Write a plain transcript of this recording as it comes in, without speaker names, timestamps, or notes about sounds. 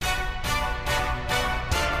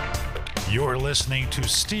You're listening to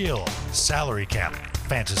Steel Salary Cap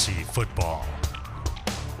Fantasy Football,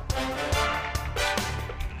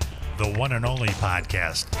 the one and only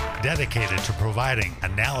podcast dedicated to providing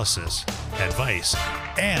analysis, advice,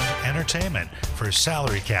 and entertainment for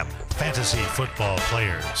salary cap fantasy football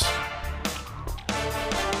players.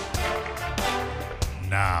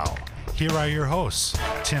 Now, here are your hosts,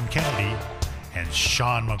 Tim Kennedy and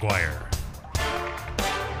Sean McGuire.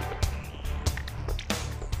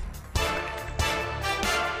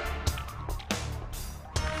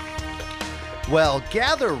 Well,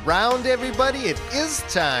 gather round, everybody. It is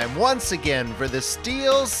time once again for the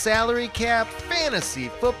Steel Salary Cap Fantasy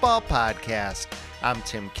Football Podcast. I'm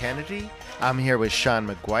Tim Kennedy. I'm here with Sean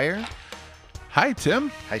McGuire. Hi, Tim.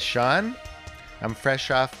 Hi, Sean. I'm fresh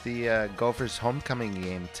off the Gophers homecoming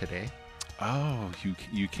game today. Oh,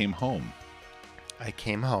 you came home. I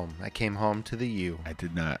came home. I came home to the U. I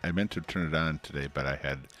did not. I meant to turn it on today, but I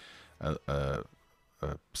had a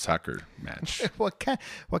soccer match. What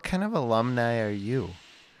kind of alumni are you?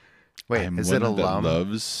 Wait, I'm is one it that alum?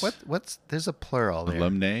 loves What's there's a plural there.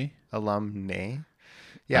 alumni. Alumni.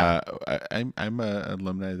 Yeah. I'm a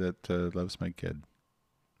alumni that loves my kid.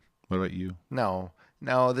 What about you? No,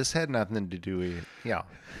 this had nothing to do with,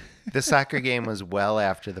 the soccer game was well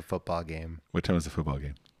after the football game. What time was the football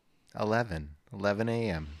game? 11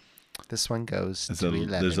 a.m. This one goes to 11.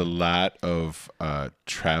 There's a lot of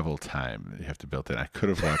travel time that you have to build in. I could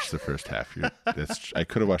have watched the first half. I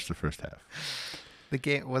could have watched the first half. The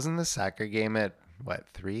game wasn't the soccer game at what,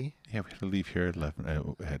 3? Yeah, we had to leave here at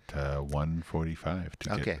 1:45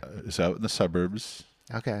 to Okay. get it's out in the suburbs.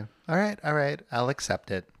 Okay. All right. I'll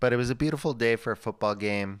accept it. But it was a beautiful day for a football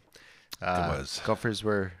game. It was. Gophers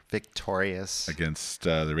were victorious Against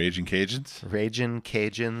the Raging Cajuns. Raging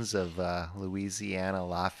Cajuns of Louisiana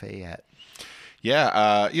Lafayette.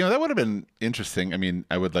 Yeah, that would have been interesting. I mean,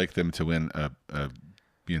 I would like them to win a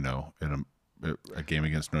game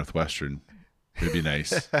against Northwestern. It'd be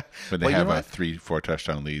nice when they have a 3-4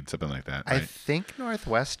 touchdown lead, something like that. I Right? think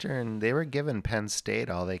Northwestern, they were giving Penn State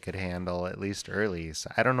all they could handle, at least early. So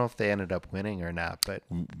I don't know if they ended up winning or not, but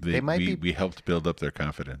they might be. We helped build up their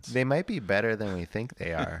confidence. They might be better than we think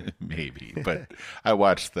they are. Maybe, but I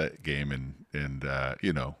watched that game and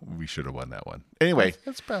we should have won that one. Anyway,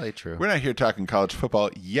 That's probably true. we're not here talking college football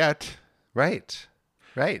yet. Right.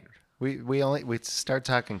 We start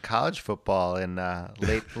talking college football in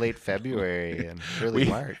late February and early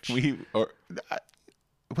March. When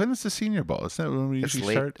is the Senior Bowl? Isn't that when we It's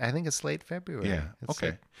usually late. start? I think it's late February. Yeah. It's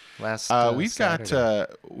Okay. Last We've Saturday. got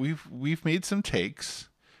we've made some takes,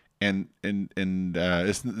 and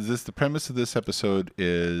is this the premise of this episode?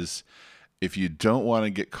 Is if you don't want to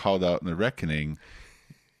get called out in the reckoning,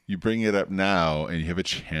 you bring it up now, and you have a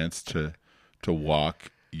chance to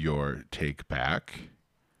walk your take back,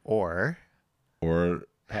 or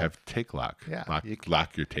have take lock. Yeah,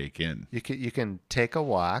 lock your take in. you can take a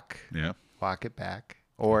walk, Yeah. walk it back,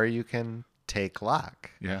 or you can take lock.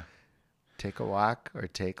 Yeah. Take a walk or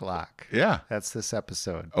take lock. Yeah. That's this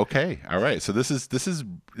episode. Okay. All right. So this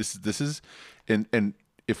is and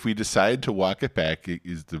if we decide to walk it back,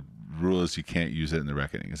 is the rule is you can't use it in the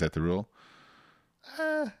reckoning. Is that the rule?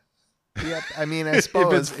 Yep. I mean, I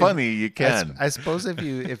suppose If it's funny, you can. I suppose if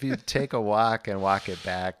you take a walk and walk it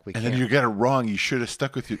back, we And can't. then you got it wrong. You should have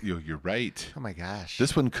stuck with you're right. Oh my gosh.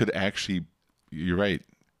 This one could actually. You're right.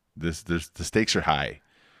 The stakes are high.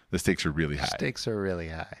 The stakes are really high. Stakes are really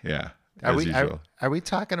high. Yeah. Are As usual. we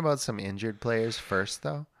talking about some injured players first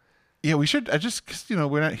though? Yeah, we should. 'Cause,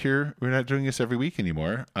 we're not here. We're not doing this every week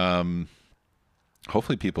anymore.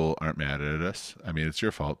 Hopefully people aren't mad at us. I mean, it's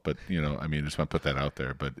your fault, but I just want to put that out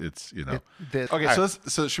there. But it's Okay,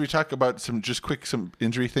 so should we talk about some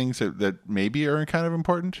injury things that maybe are kind of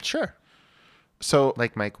important? Sure. So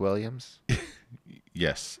Like Mike Williams.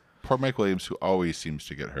 yes, poor Mike Williams, who always seems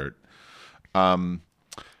to get hurt.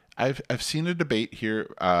 I've seen a debate here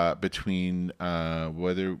between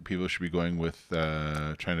whether people should be going with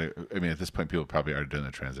trying to. I mean, at this point, people probably are doing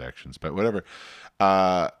the transactions, but whatever.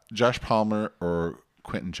 Josh Palmer or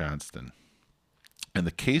Quentin Johnston, and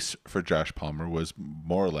the case for Josh Palmer was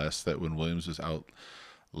more or less that when Williams was out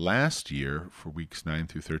last year for weeks 9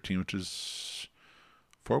 through 13, which is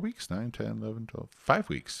 4 weeks, 9, 10, 11, 12, 5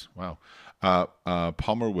 weeks. Wow.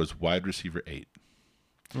 Palmer was wide receiver 8.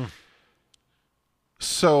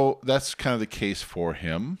 So that's kind of the case for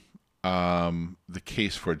him. The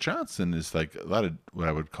case for Johnson is like a lot of what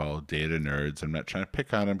I would call data nerds. I'm not trying to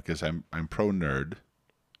pick on him because I'm pro nerd,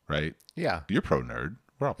 right? Yeah. You're pro nerd.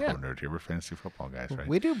 We're all Yeah. pro nerd here. We're fantasy football guys, right?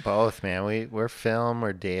 We do both, man. We're film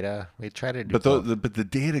or data. We try to do But both. the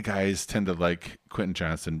data guys tend to like Quentin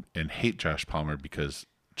Johnson and hate Josh Palmer because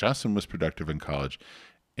Johnston was productive in college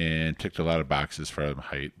and ticked a lot of boxes for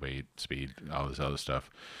height, weight, speed, all this other stuff.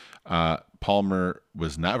 Palmer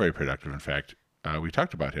was not very productive. In fact, we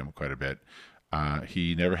talked about him quite a bit.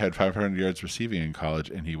 He never had 500 yards receiving in college,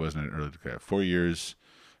 and he wasn't an early guy. 4 years,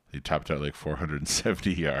 he topped out like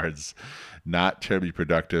 470 yards. Not terribly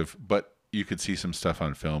productive, but you could see some stuff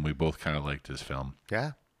on film. We both kind of liked his film.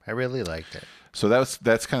 Yeah, I really liked it. So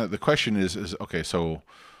that's kind of the question is okay, so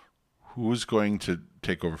who's going to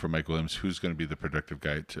take over for Mike Williams? Who's going to be the productive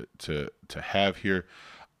guy to have here?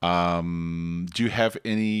 Do you have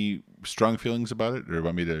any strong feelings about it, or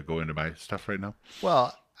want me to go into my stuff right now?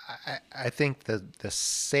 Well, I think the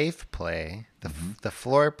safe play, the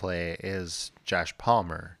floor play is Josh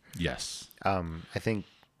Palmer. Yes. I think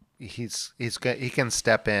he can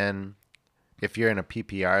step in. If you're in a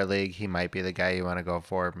PPR league, he might be the guy you want to go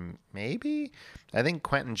for. Maybe. I think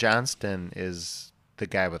Quentin Johnston is the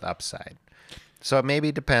guy with upside. So it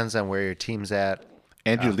maybe depends on where your team's at.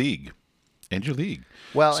 And your league.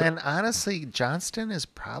 Well, and honestly, Johnston is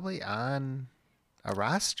probably on a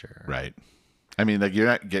roster. Right. I mean, like, you're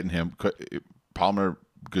not getting him. Palmer,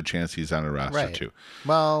 good chance he's on a roster too.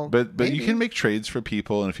 Well, but you can make trades for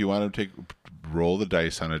people, and if you want to roll the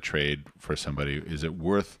dice on a trade for somebody, is it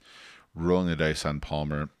worth rolling the dice on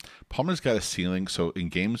Palmer? Palmer's got a ceiling. So in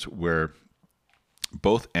games where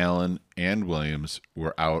both Allen and Williams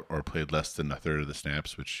were out or played less than a third of the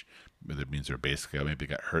snaps, which means they're basically out, maybe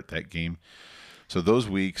got hurt that game. So those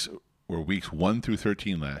weeks were weeks 1 through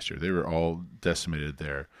 13 last year. They were all decimated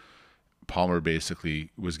there. Palmer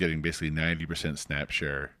basically was getting 90% snap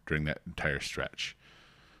share during that entire stretch.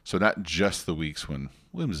 So not just the weeks when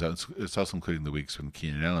Williams was out, it's also including the weeks when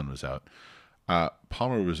Keenan Allen was out.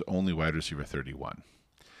 Palmer was only wide receiver 31.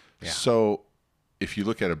 Yeah. So if you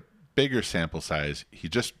look at a bigger sample size, he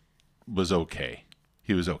just was okay.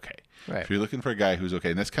 He was okay. Right. If you're looking for a guy who's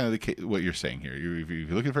okay, and that's kind of what you're saying here. If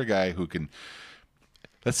you're looking for a guy who can,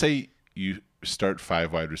 let's say you start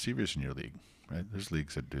 5 wide receivers in your league, right? There's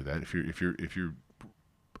leagues that do that. If you're,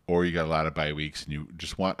 or you got a lot of bye weeks and you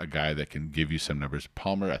just want a guy that can give you some numbers,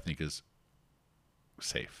 Palmer I think is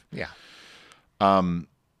safe. Yeah.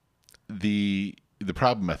 The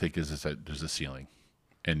problem I think is that there's a ceiling,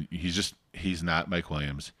 and he's not Mike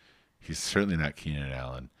Williams. He's certainly not Keenan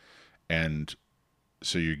Allen, and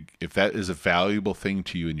so if that is a valuable thing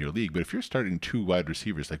to you in your league, but if you're starting 2 wide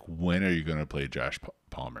receivers, like, when are you going to play Josh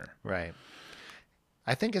Palmer? Right.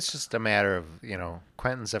 I think it's just a matter of,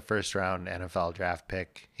 Quentin's a first-round NFL draft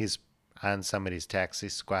pick. He's on somebody's taxi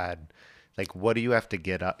squad. Like, what do you have to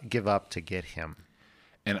give up to get him?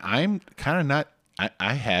 And I'm kind of not.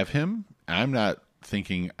 I have him. I'm not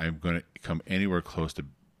thinking I'm going to come anywhere close to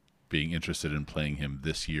being interested in playing him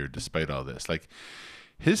this year, despite all this. Like,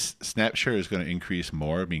 his snap share is going to increase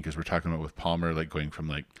more, because we're talking about with Palmer, like, going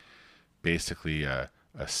from basically a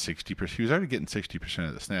 60%. He was already getting 60%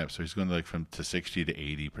 of the snaps, so he's going to 60 to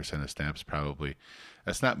 80% of snaps probably.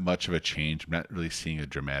 That's not much of a change. I'm not really seeing a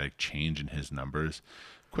dramatic change in his numbers.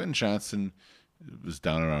 Quentin Johnston was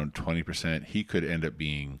down around 20%. He could end up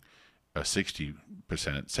being a 60%,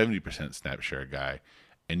 70% snap share guy,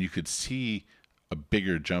 and you could see a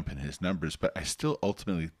bigger jump in his numbers, but I still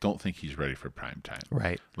ultimately don't think he's ready for prime time.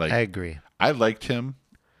 Right. I agree. I liked him,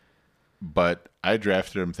 but I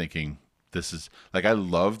drafted him thinking this is, I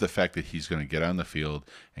love the fact that he's going to get on the field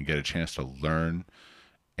and get a chance to learn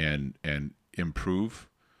and improve.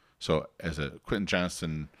 So as a Quentin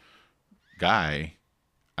Johnston guy,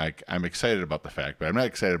 I'm excited about the fact, but I'm not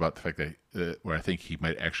excited about the fact that where I think he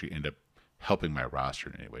might actually end up helping my roster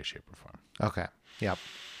in any way, shape, or form. Okay. Yep.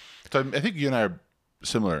 So I think you and I are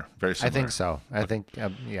similar, very similar. I think so. I think,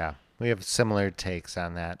 we have similar takes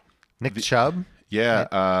on that. Nick Chubb? Yeah.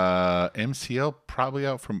 MCL probably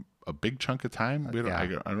out from a big chunk of time.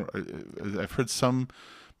 I've heard some,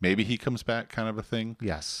 maybe he comes back kind of a thing.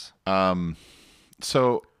 Yes.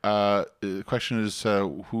 So the question is,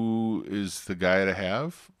 who is the guy to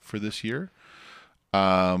have for this year?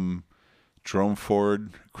 Jerome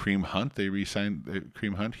Ford, Kareem Hunt. They re-signed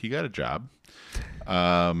Kareem Hunt. He got a job.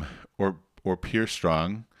 Or Pierre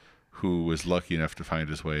Strong, who was lucky enough to find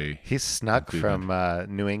his way. He snuck from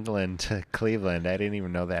New England to Cleveland. I didn't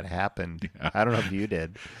even know that happened. Yeah. I don't know if you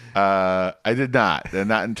did. I did not. And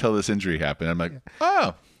not until this injury happened. I'm like,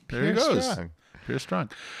 oh, there he goes. Pierre Strong.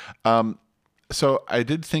 So I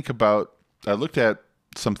did think about, I looked at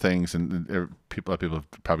some things, and people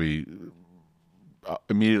have probably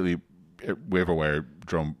immediately waiver wire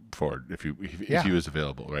Jerome Ford if he was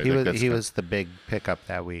available, right? He was the big pickup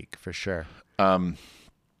that week for sure.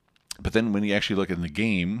 But then when you actually look in the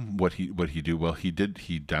game, what he do? Well, he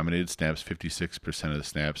dominated snaps, 56% of the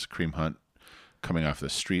snaps. Kareem Hunt coming off the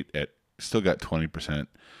street still got 20%.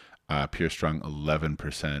 Pierce Strong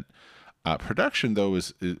 11%. Production though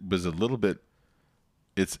was a little bit.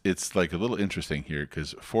 It's like a little interesting here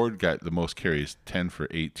because Ford got the most carries, 10 for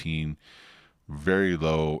 18, very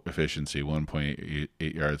low efficiency, 1.8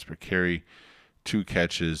 yards per carry, 2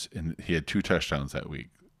 catches, and he had 2 touchdowns that week.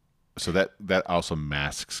 So that also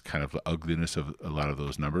masks kind of the ugliness of a lot of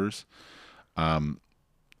those numbers.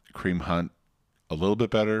 Kareem Hunt a little bit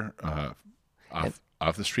better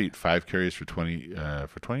off the street, 5 carries for 20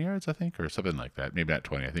 yards, I think, or something like that. Maybe not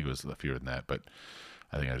 20. I think it was fewer than that, but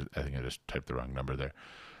I think I just typed the wrong number there.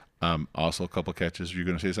 Also a couple catches. You're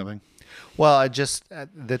going to say something? Well, I just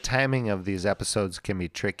the timing of these episodes can be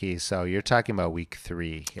tricky. So you're talking about week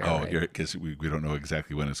 3 here. Oh, right? because we don't know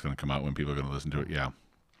exactly when it's going to come out, when people are going to listen to it. Yeah,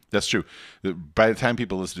 that's true. By the time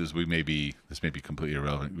people listen to this, this may be completely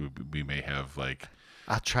irrelevant. We may have like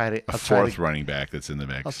I'll try to a fourth running back that's in the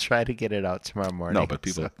mix. I'll try to get it out tomorrow morning. No, but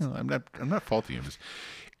people, no, I'm not faulting you.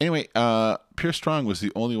 Anyway, Pierce Strong was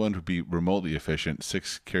the only one to be remotely efficient.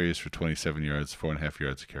 6 carries for 27 yards, 4.5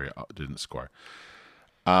 yards a carry. Didn't score.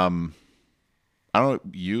 I don't know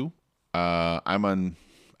you. I'm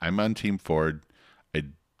on Team Ford. I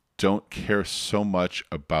don't care so much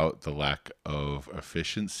about the lack of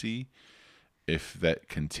efficiency. If that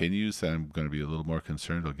continues, then I'm going to be a little more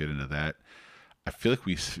concerned. I'll get into that. I feel like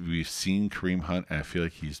we've seen Kareem Hunt, and I feel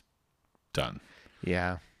like he's done.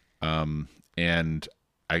 Yeah. And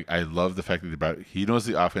I love the fact that he knows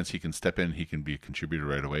the offense. He can step in. He can be a contributor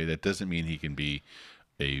right away. That doesn't mean he can be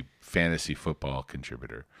a fantasy football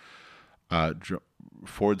contributor.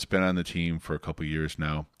 Ford's been on the team for a couple years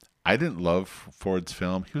now. I didn't love Ford's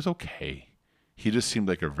film. He was okay. He just seemed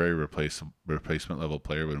like a very replacement level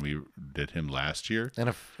player when we did him last year.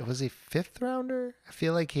 And was he 5th rounder? I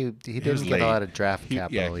feel like he didn't get a lot of draft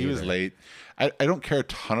capital. Yeah, he was late. I don't care a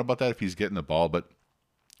ton about that if he's getting the ball, but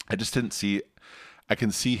I just didn't see. I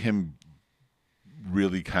can see him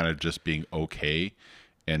really kind of just being okay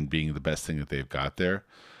and being the best thing that they've got there.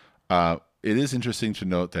 It is interesting to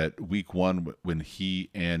note that week 1, when he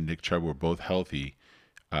and Nick Chubb were both healthy,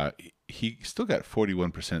 he still got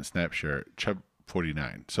 41% snap share. Chubb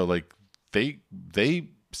 49. So like they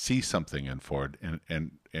see something in Ford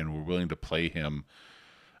and were willing to play him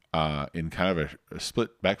in kind of a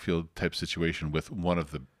split backfield type situation with one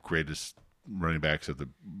of the greatest running backs of the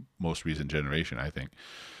most recent generation, I think.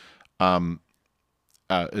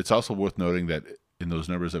 It's also worth noting that in those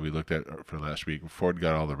numbers that we looked at for last week, Ford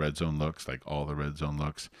got all the red zone looks,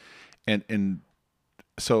 and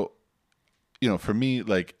so, you know, for me,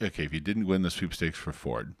 like, okay, if you didn't win the sweepstakes for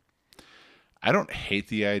Ford, I don't hate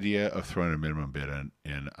the idea of throwing a minimum bid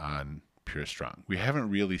on Pierce Strong. We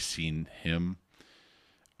haven't really seen him.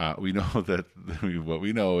 We know that what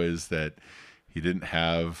we know is that he didn't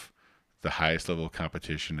have the highest level of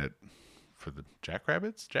competition for the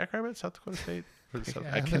Jackrabbits, South Dakota State.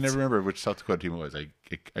 I can never remember which South Dakota team it was. It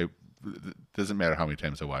doesn't matter how many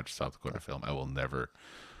times I watch South Dakota film. I will never.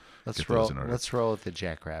 Let's roll with the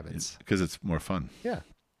Jackrabbits because it's more fun. Yeah.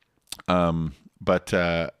 But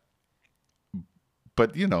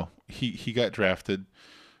you know, he got drafted,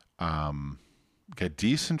 got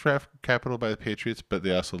decent draft capital by the Patriots, but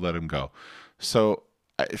they also let him go. So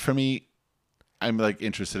for me, I'm like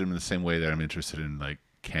interested in him in the same way that I'm interested in like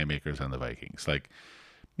Cam Akers on the Vikings. Like,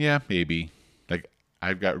 yeah, maybe. Like,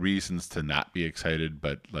 I've got reasons to not be excited,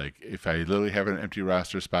 but like if I literally have an empty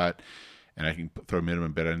roster spot and I can throw a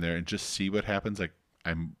minimum bid in there and just see what happens, like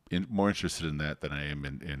I'm more interested in that than I am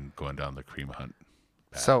in going down the Kareem Hunt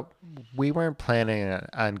path. So we weren't planning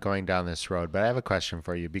on going down this road, but I have a question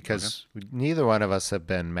for you because neither one of us have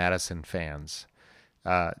been Madison fans.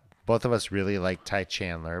 Both of us really like Ty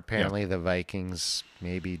Chandler. Apparently the Vikings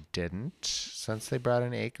maybe didn't since they brought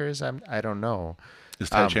in Akers. I don't know. Is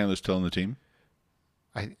Ty Chandler still on the team?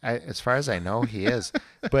 I as far as I know, he is.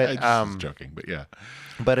 But I'm joking, but yeah.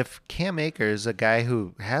 But if Cam Akers, a guy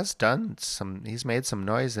who has he's made some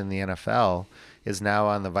noise in the NFL, is now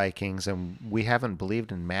on the Vikings, and we haven't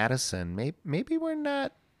believed in Madison, maybe we're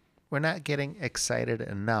not getting excited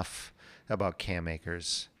enough about Cam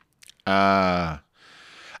Akers. I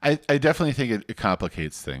definitely think it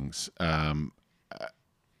complicates things.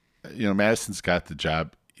 Madison's got the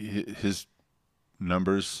job. His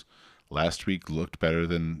numbers last week looked better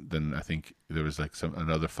than I think there was like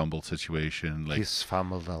another fumble situation. Like he's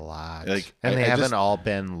fumbled a lot, like, and they haven't all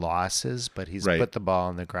been losses, but he's put the ball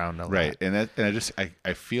on the ground a lot. Right, and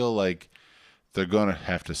I feel like they're going to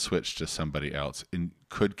have to switch to somebody else. And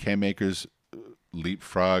could Cam Akers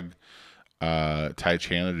leapfrog Ty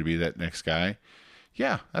Chandler to be that next guy?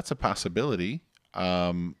 Yeah, that's a possibility.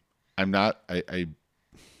 I'm not.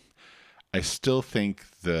 I still think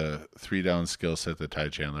the 3-down skill set that Ty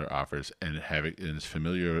Chandler offers and having his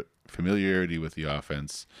familiarity with the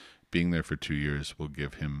offense, being there for 2 years, will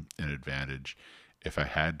give him an advantage. If I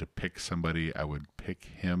had to pick somebody, I would pick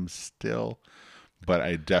him still. But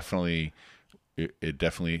it definitely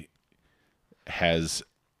has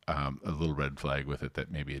a little red flag with it that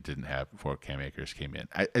maybe it didn't have before Cam Akers came in.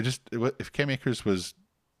 If Cam Akers was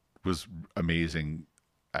amazing,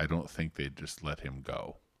 I don't think they'd just let him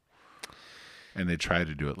go. And they tried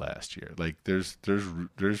to do it last year. Like there's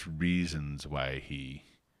reasons why he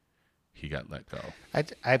got let go.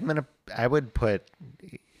 I would put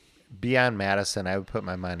beyond Madison. I would put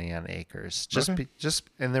my money on Akers.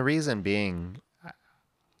 And the reason being,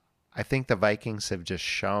 I think the Vikings have just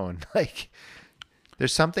shown like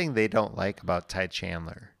there's something they don't like about Ty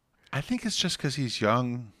Chandler. I think it's just because he's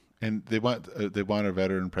young and they want a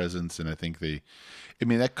veteran presence, and I think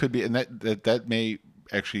that could be, and that may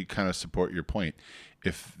actually kind of support your point.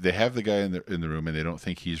 If they have the guy in the room and they don't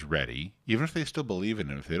think he's ready, even if they still believe in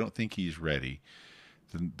him, if they don't think he's ready,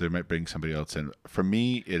 then they might bring somebody else in. For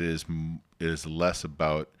me, it is less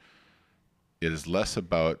about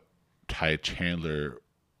Ty Chandler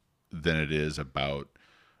than it is about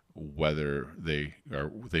whether they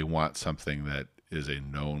want something that is a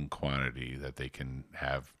known quantity that they can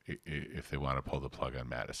have if they want to pull the plug on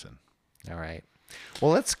Madison. All right.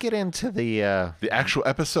 Well, let's get into the actual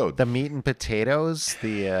episode, the meat and potatoes.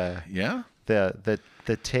 The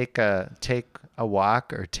take a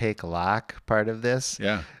walk or take a lock part of this.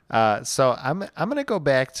 Yeah. So I'm gonna go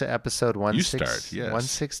back to episode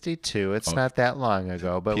 162. It's not that long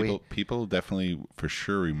ago, but people definitely for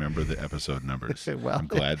sure remember the episode numbers. Well, I'm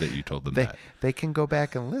glad that you told them that. They can go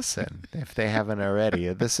back and listen if they haven't already.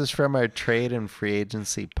 This is from our trade and free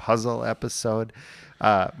agency puzzle episode.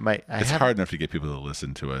 It's hard enough to get people to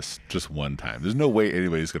listen to us just one time. There's no way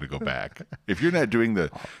anybody's going to go back. If you're not doing the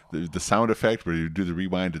sound effect where you do the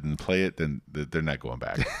rewind and then play it, then they're not going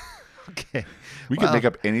back. Okay. We could make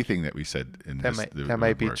up anything that we said in that this. That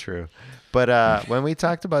might be true. But when we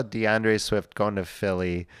talked about DeAndre Swift going to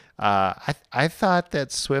Philly, I thought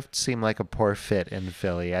that Swift seemed like a poor fit in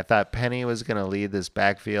Philly. I thought Penny was going to lead this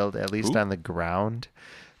backfield, at least on the ground.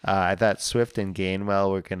 I thought Swift and Gainwell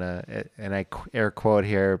were going to, and I air quote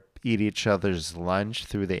here, eat each other's lunch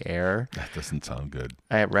through the air. That doesn't sound good.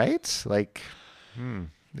 Right? Like,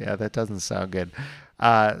 yeah, that doesn't sound good.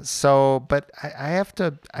 But I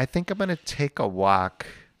think I'm going to take a walk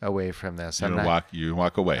away from this. You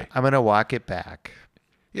walk away. I'm going to walk it back.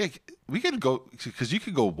 Yeah, we could go, because you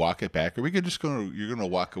could go walk it back, or we could just you're going to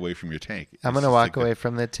walk away from your take. I'm going to walk away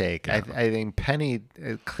from the take. Yeah. I think Penny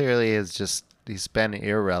clearly is he's been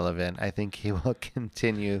irrelevant. I think he will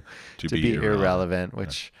continue to be irrelevant,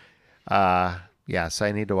 which, so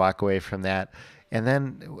I need to walk away from that. And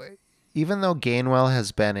then even though Gainwell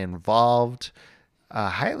has been involved,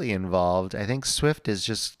 highly involved, I think Swift has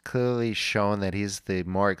just clearly shown that he's the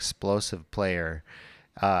more explosive player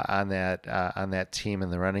on that team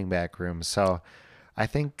in the running back room. So I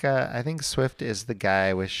think Swift is the guy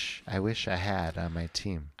I wish I had on my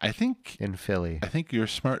team. I think in Philly. I think you're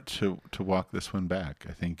smart to walk this one back.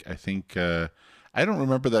 I think I don't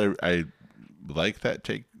remember that I like that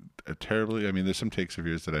take terribly. I mean, there's some takes of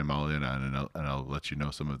yours that I'm all in on, and I'll let you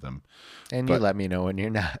know some of them. And you let me know when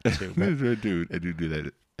you're not too. I do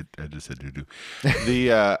that. I just said do.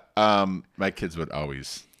 The my kids would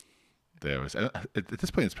always. At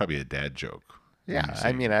this point, it's probably a dad joke. Yeah,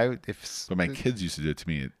 I mean, but my kids used to do it to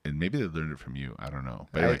me, and maybe they learned it from you. I don't know.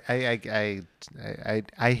 But I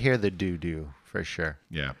hear the do for sure.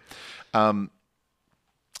 Yeah, I'm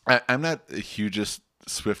not the hugest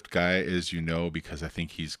Swift guy, as you know, because I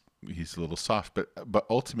think he's a little soft. But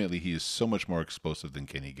ultimately, he is so much more explosive than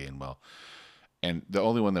Kenny Gainwell. And the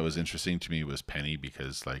only one that was interesting to me was Penny,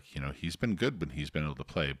 because he's been good when he's been able to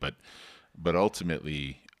play. But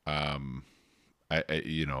ultimately.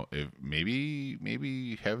 If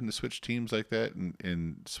maybe having to switch teams like that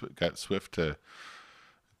and got Swift to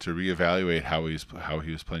reevaluate how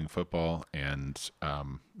he was playing football, and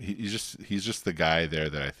he's just the guy there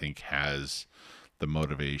that I think has the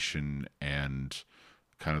motivation and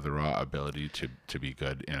kind of the raw ability to be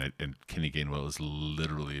good. And Kenny Gainwell is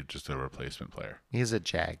literally just a replacement player. He's a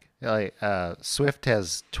jag. Swift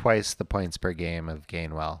has twice the points per game of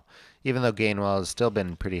Gainwell. Even though Gainwell has still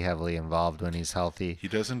been pretty heavily involved when he's healthy. He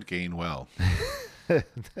doesn't gain well. There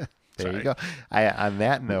you go. On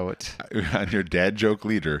that note. On your dad joke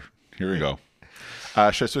leader, here we go.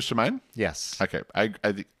 Should I switch to mine? Yes. Okay. I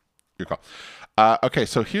think your call. Okay,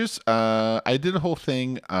 so here's I did a whole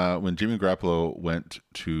thing when Jimmy Garoppolo went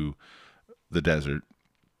to the desert.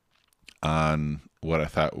 on what I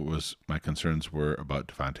thought was my concerns were about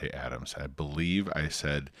Davante Adams. I believe I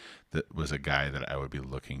said that was a guy that I would be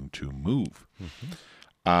looking to move.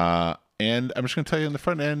 And I'm just going to tell you on the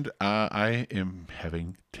front end, I am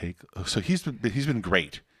having take. So he's been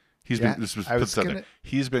great. He's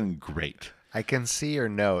been great. I can see your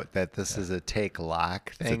note that this is a take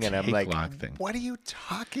lock thing, and I'm like, what are you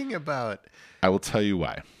talking about? I will tell you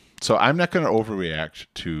why. So I'm not going to overreact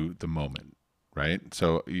to the moment, right?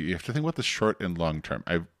 So you have to think about the short and long term.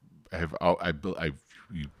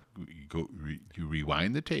 You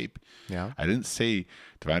rewind the tape. Yeah. I didn't say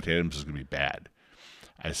Davante Adams is going to be bad.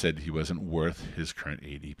 I said he wasn't worth his current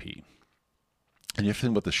ADP. And you have to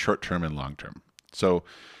think about the short term and long term. So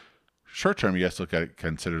short term, you have to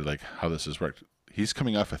consider like how this has worked. He's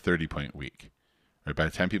coming off a 30-point week. Right? By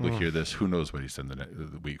the time people hear this, who knows what he's done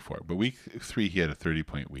the week for. But week 3, he had a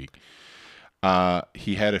 30-point week.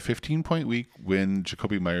 He had a 15-point week when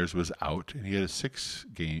Jacoby Myers was out, and he had a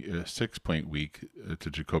 6-point week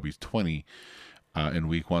to Jacoby's 20 in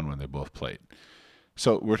week 1 when they both played.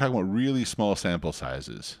 So we're talking about really small sample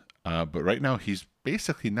sizes. But right now, he's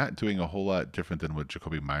basically not doing a whole lot different than what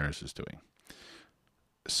Jacoby Myers is doing.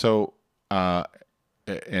 So, I'll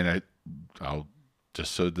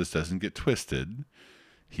just so this doesn't get twisted,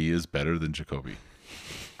 he is better than Jacoby.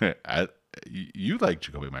 You like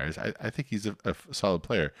Jacoby Myers. I think he's a solid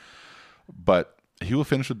player, but he will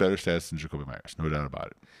finish with better stats than Jacoby Myers, no doubt about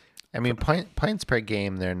it. I mean, points per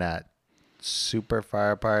game, they're not super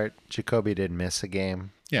far apart. Jacoby did miss a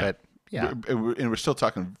game. Yeah. But yeah. And we're still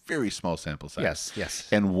talking very small sample size. Yes.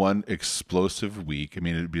 And one explosive week. I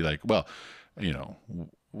mean, it'd be like, well,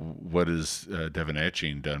 what has Devin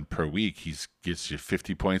Achane done per week? He gets you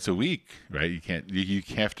 50 points a week, right? You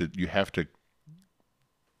have to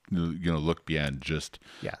look beyond just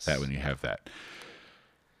that when you have that.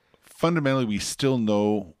 Fundamentally, we still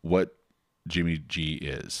know what Jimmy G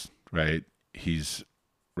is, right?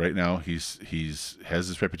 Right now he has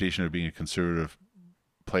this reputation of being a conservative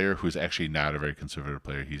player who's actually not a very conservative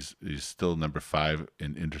player. He's still number 5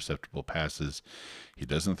 in interceptable passes. He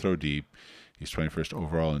doesn't throw deep. He's 21st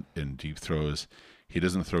overall in deep throws. He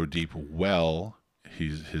doesn't throw deep well.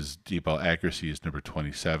 His deep ball accuracy is number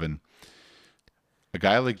 27. A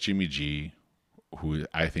guy like Jimmy G, who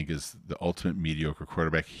I think is the ultimate mediocre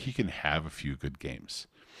quarterback, he can have a few good games.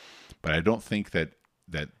 But I don't think that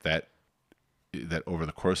over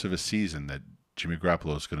the course of a season that Jimmy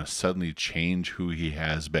Garoppolo is going to suddenly change who he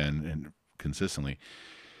has been and consistently.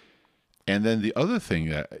 And then the other thing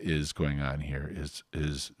that is going on here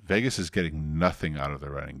is Vegas is getting nothing out of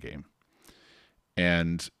the running game,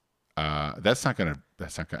 and that's not going to.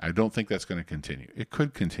 I don't think that's going to continue. It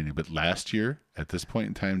could continue, but last year at this point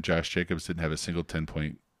in time, Josh Jacobs didn't have a single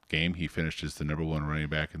 10-point game. He finished as the number 1 running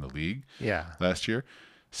back in the league. Yeah. Last year,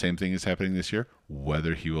 same thing is happening this year.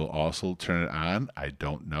 Whether he will also turn it on, I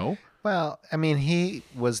don't know. Well, I mean, he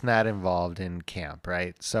was not involved in camp,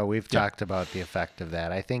 right? So we've talked about the effect of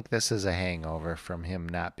that. I think this is a hangover from him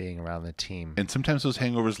not being around the team. And sometimes those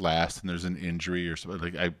hangovers last and there's an injury or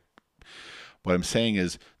something. What I'm saying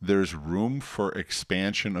is there's room for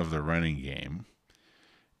expansion of the running game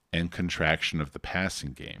and contraction of the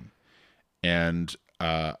passing game. And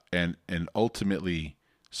ultimately,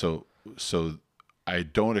 so I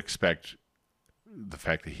don't expect the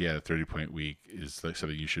fact that he had a 30-point week is like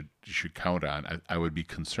something you should count on. I would be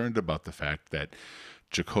concerned about the fact that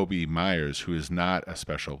Jacoby Myers, who is not a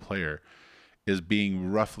special player, is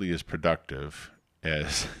being roughly as productive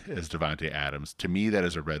as Davante Adams. To me, that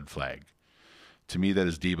is a red flag. To me, that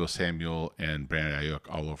is Deebo Samuel and Brandon Ayuk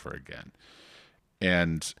all over again.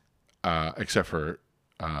 And except for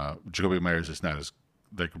Jacoby Myers is not as,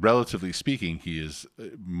 like, relatively speaking, he is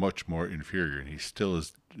much more inferior, and he still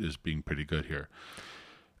is being pretty good here.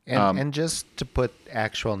 And just to put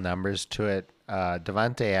actual numbers to it,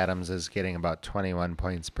 Davante Adams is getting about 21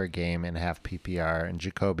 points per game in half PPR, and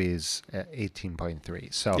Jacoby's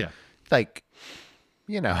 18.3. So,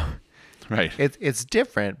 right? It's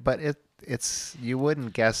different, but it's you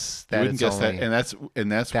wouldn't guess that. And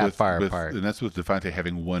that's that with, far apart. And that's with Davante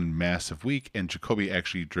having one massive week, and Jacoby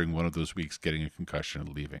actually during one of those weeks getting a concussion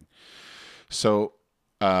and leaving. So,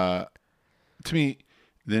 to me,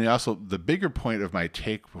 then also the bigger point of my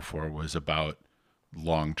take before was about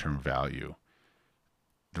long-term value.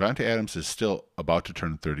 Davante Adams is still about to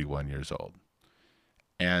turn 31 years old,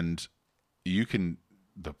 and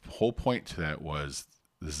the whole point to that was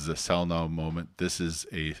this is a sell now moment. This is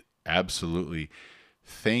a absolutely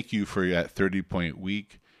thank you for that 30-point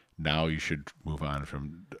week. now you should move on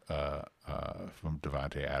from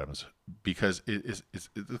Davante Adams because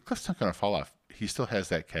the cliff's not going to fall off. He still has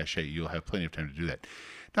that cachet. You'll have plenty of time to do that.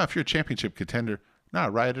 Now, if you're a championship contender,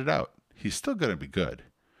 ride it out. He's still going to be good,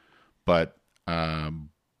 but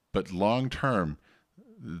long term,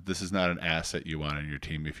 this is not an asset you want on your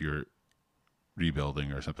team if you're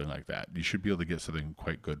rebuilding or something like that. You should be able to get something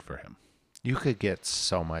quite good for him. You could get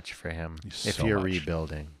so much for him if you're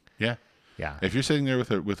rebuilding. Yeah. Yeah. If you're sitting there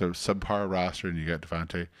with a subpar roster and you got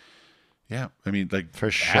Davante, yeah, I mean, like for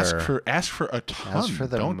sure. Ask for a ton. Ask for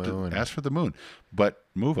the moon. Ask for the moon, but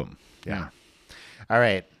move them. Yeah. All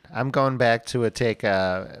right. I'm going back to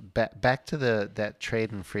back to that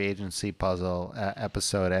trade and free agency puzzle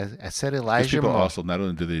episode. I said Elijah people Moore. Also, not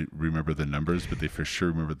only do they remember the numbers, but they for sure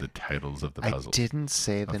remember the titles of the puzzles. I didn't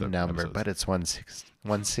say the number, but it's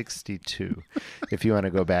 162 if you want to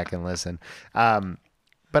go back and listen. But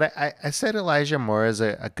I said Elijah Moore is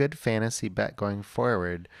a good fantasy bet going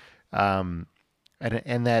forward. And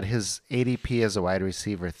that his ADP as a wide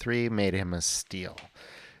receiver 3 made him a steal.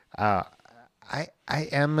 I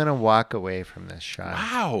am going to walk away from this, Sean.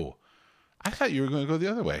 Wow. I thought you were going to go the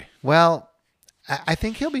other way. Well, I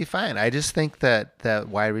think he'll be fine. I just think that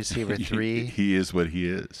wide receiver 3... he is what he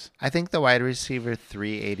is. I think the wide receiver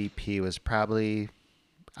 3 ADP was probably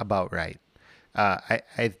about right.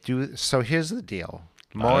 I do. So here's the deal.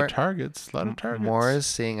 A lot of targets. Moore is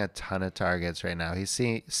seeing a ton of targets right now. He's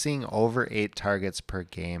seeing over 8 targets per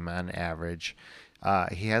game on average.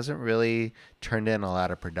 He hasn't really turned in a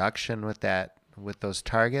lot of production with those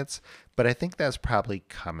targets, but I think that's probably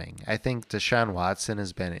coming. I think Deshaun Watson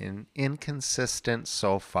has been inconsistent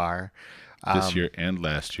so far. This year and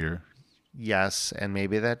last year. Yes, and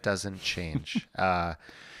maybe that doesn't change. But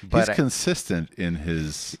he's consistent in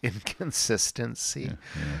his inconsistency.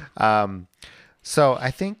 Yeah. So I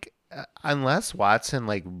think unless Watson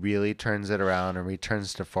really turns it around and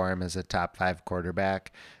returns to form as a top 5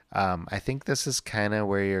 quarterback, I think this is kind of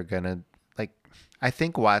where you're going to I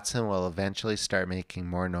think Watson will eventually start making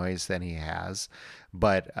more noise than he has,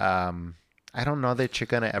 but I don't know that you're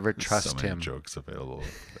going to ever trust him. Jokes available.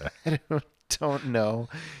 I don't know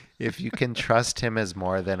if you can trust him as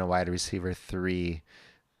more than a wide receiver 3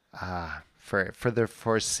 for the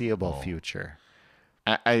foreseeable future.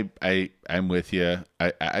 I'm with you.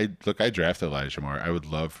 I drafted Elijah Moore. I would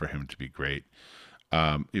love for him to be great,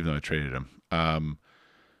 even though I traded him.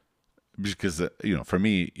 Because for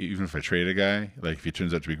me, even if I trade a guy, if he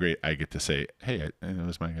turns out to be great, I get to say, "Hey, it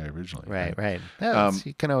was my guy originally." Right. No,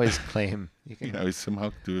 you can always claim. You can always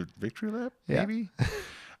somehow do a victory lap, yeah. maybe.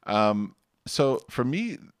 So for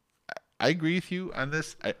me, I agree with you on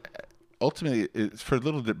this. Ultimately, it's for a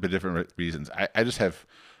little bit different reasons. I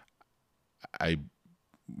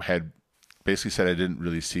had basically said I didn't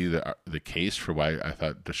really see the case for why I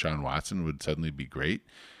thought Deshaun Watson would suddenly be great.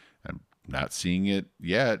 I'm not seeing it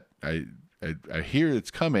yet. I hear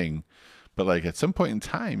it's coming, but at some point in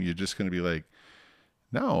time, you're just going to be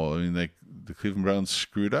no. I mean, the Cleveland Browns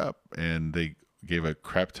screwed up and they gave a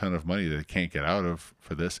crap ton of money that they can't get out of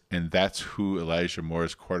for this, and that's who Elijah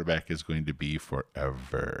Moore's quarterback is going to be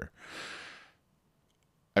forever.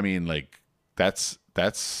 I mean, that's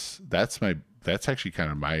actually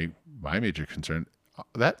kind of my major concern.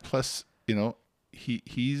 That plus,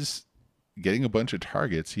 he's getting a bunch of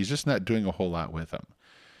targets. He's just not doing a whole lot with them.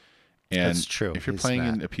 And that's true. If you're playing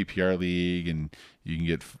in a PPR league and you can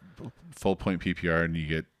get full point PPR and you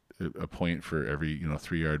get a point for every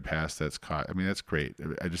 3-yard pass that's caught, I mean, that's great.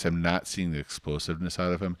 I just am not seeing the explosiveness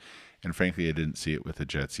out of him, and frankly, I didn't see it with the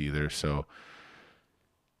Jets either. So,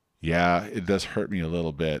 yeah, it does hurt me a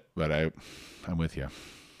little bit, but I'm with you.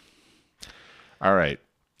 All right,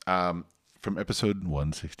 from episode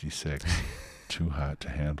 166. Too hot to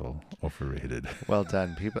handle, overrated. Well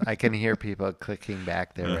done, people. I can hear people clicking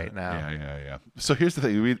back there right now. Yeah. So here's the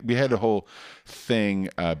thing: we had a whole thing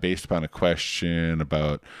based upon a question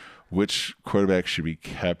about which quarterback should be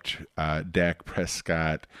kept, Dak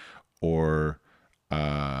Prescott or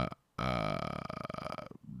Daniel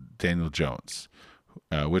Jones.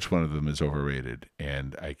 Which one of them is overrated?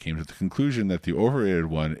 And I came to the conclusion that the overrated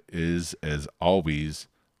one is, as always,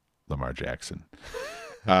 Lamar Jackson.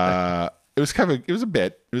 It was a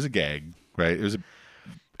bit. It was a gag, right?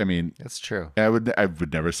 It's true. I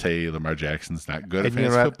would never say Lamar Jackson's not good at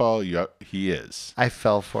fantasy football. He is. I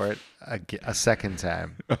fell for it a second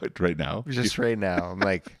time. Right now? Just right now. I'm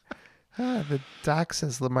the doc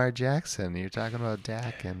says Lamar Jackson. You're talking about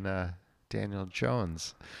Dak and Daniel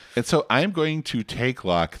Jones. And so I'm going to take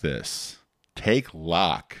this. Take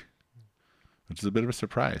Lock. Which is a bit of a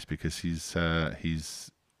surprise because he's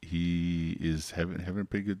he is having a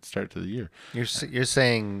pretty good start to the year. You're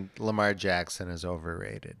saying Lamar Jackson is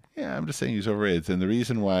overrated. Yeah, I'm just saying he's overrated. And the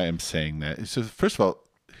reason why I'm saying that is, so first of all,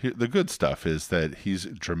 the good stuff is that he's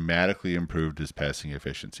dramatically improved his passing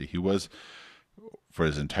efficiency. He was, for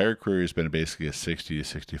his entire career, he's been basically a 60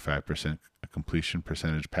 to 65% completion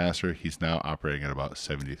percentage passer. He's now operating at about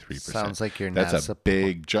 73%. Sounds like That's a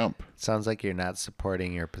big jump. Sounds like you're not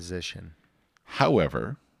supporting your position.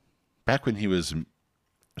 However, back when he was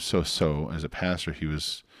so as a passer,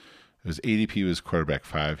 his ADP was quarterback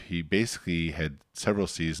 5. He basically had several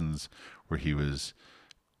seasons where he was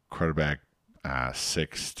quarterback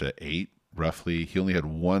 6 to 8, roughly. He only had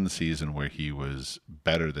one season where he was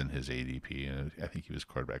better than his ADP, and I think he was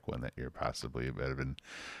quarterback 1 that year, possibly. It might have been,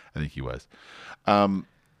 I think he was.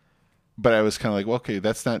 But I was kind of like, well, okay,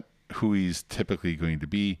 that's not who he's typically going to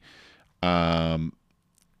be.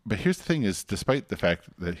 But here's the thing: is despite the fact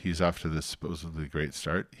that he's off to this supposedly great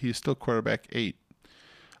start, he's still quarterback 8.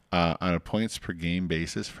 On a points per game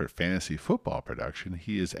basis for fantasy football production,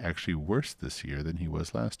 he is actually worse this year than he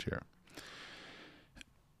was last year.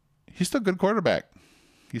 He's still a good quarterback.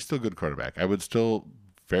 I would still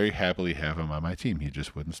very happily have him on my team. He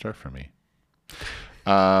just wouldn't start for me.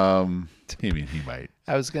 I mean, he might.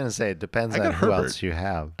 I was going to say, it depends on who else you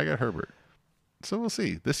have. I got Herbert. So we'll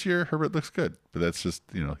see. This year, Herbert looks good. But that's just,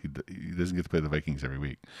 he doesn't get to play the Vikings every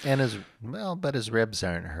week. And but his ribs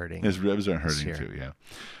aren't hurting. His ribs aren't hurting too, yeah.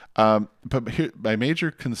 But here, my major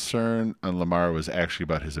concern on Lamar was actually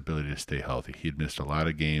about his ability to stay healthy. He'd missed a lot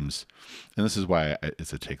of games, and this is why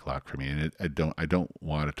it's a take lock for me. And I don't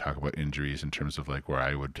want to talk about injuries in terms of like where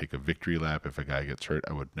I would take a victory lap if a guy gets hurt.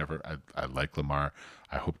 I would never. I like Lamar.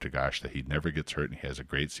 I hope to gosh that he never gets hurt and he has a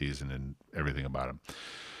great season and everything about him.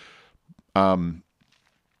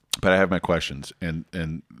 But I have my questions, and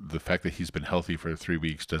the fact that he's been healthy for 3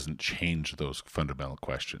 weeks doesn't change those fundamental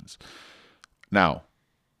questions. Now,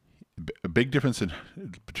 a big difference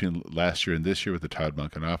between last year and this year with the Todd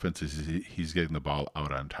Monken offense is he's getting the ball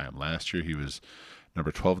out on time. Last year he was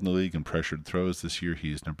number 12 in the league in pressured throws. This year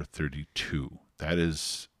he is number 32. That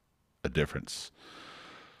is a difference.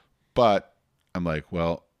 But I'm like,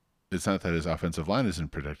 well, it's not that his offensive line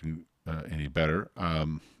isn't protecting any better.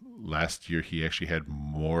 Last year he actually had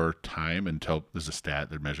more time until there's a stat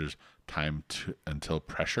that measures time until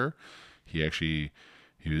pressure. He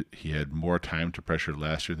had more time to pressure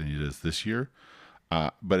last year than he does this year.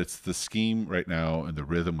 But it's the scheme right now and the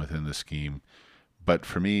rhythm within the scheme. But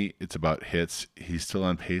for me, it's about hits. He's still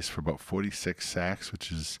on pace for about 46 sacks,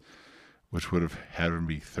 which would have had him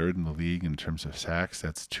be third in the league in terms of sacks.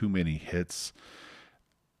 That's too many hits.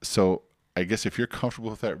 So I guess if you're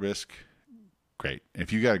comfortable with that risk, great.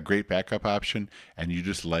 If you got a great backup option and you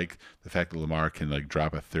just like the fact that Lamar can like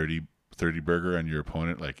drop a 30 burger on your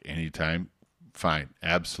opponent like anytime, fine,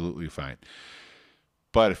 absolutely fine.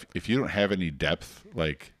 But if you don't have any depth,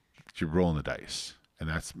 like you're rolling the dice, and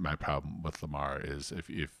that's my problem with Lamar is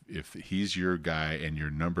if he's your guy and your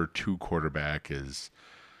number 2 quarterback is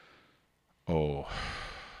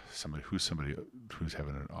somebody who's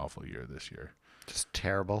having an awful year this year, just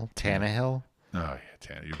terrible. Tannehill. Oh yeah,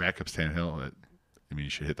 Tannehill. Your backup's Tannehill. I mean, you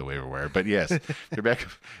should hit the waiver wire, but yes, your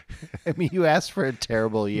backup. I mean, you asked for a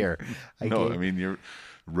terrible year. I mean you're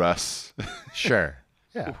Russ. Sure.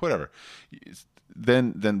 Yeah. Whatever.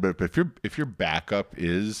 But if your backup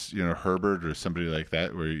is Herbert or somebody like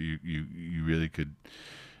that, where you really could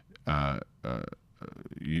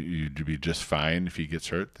you'd be just fine if he gets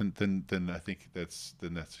hurt, then I think that's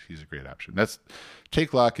he's a great option.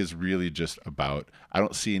 Take lock is really just about, I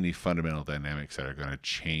don't see any fundamental dynamics that are going to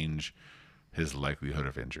change his likelihood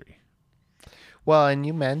of injury. Well, and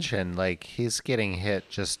you mentioned like he's getting hit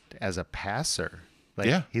just as a passer. Like,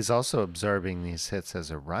 yeah. He's also absorbing these hits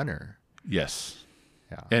as a runner. Yes.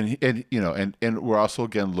 Yeah. And we're also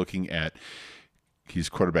again looking at he's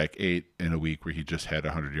quarterback 8 in a week where he just had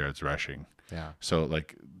 100 yards rushing. Yeah. So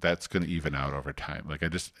like that's going to even out over time. Like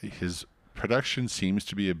his production seems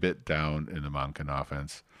to be a bit down in the Monken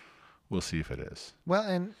offense. We'll see if it is. Well,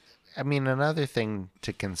 and I mean another thing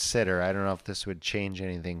to consider, I don't know if this would change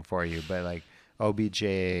anything for you, but like OBJ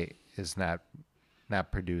is not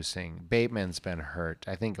producing. Bateman's been hurt.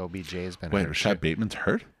 I think OBJ's been hurt. Wait, Rashad Bateman's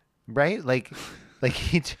hurt? Right? Like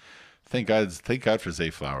he. Thank God for Zay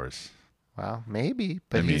Flowers. Well, maybe,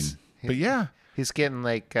 but yeah, he's getting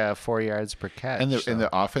like 4 yards per catch. And the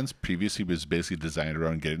offense previously was basically designed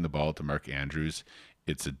around getting the ball to Mark Andrews.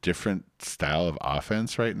 It's a different style of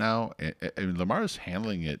offense right now. And Lamar's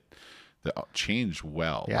handling it, the change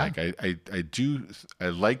well. Yeah. Like I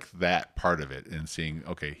like that part of it and seeing,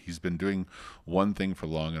 okay, he's been doing one thing for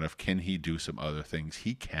long enough. Can he do some other things?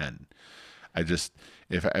 He can. I just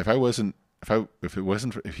if he wasn't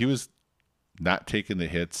not taking the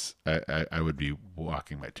hits, I would be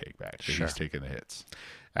walking my take back. But Sure. He's taking the hits.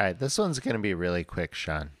 All right, this one's going to be really quick,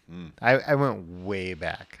 Sean. I went way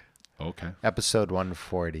back. Okay. Episode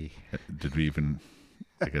 140. Did we even?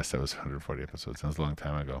 I guess that was 140 episodes. That was a long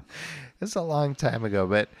time ago. It's a long time ago,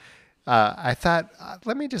 but I thought,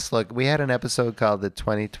 let me just look. We had an episode called the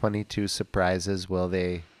 2022 Surprises. Will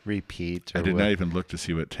they repeat? I did not even look to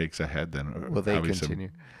see what takes I had then. Will they Probably continue?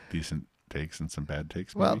 Some decent takes and some bad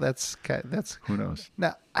takes. Well, maybe. that's Who knows?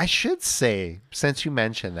 now. I should say, since you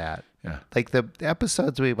mentioned that, Yeah. like the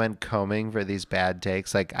episodes we went combing for these bad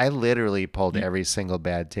takes, like I literally pulled every single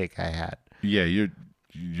bad take I had. Yeah,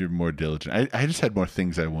 you're more diligent. I just had more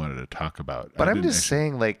things I wanted to talk about. But I I'm didn't just actually-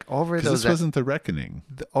 saying, like over 'cause those this wasn't the reckoning.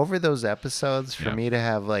 over those episodes, for Yeah. me to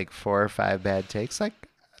have like 4 or 5 bad takes, like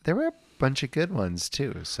there were a bunch of good ones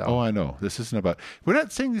too. So Oh, I know. This isn't about. We're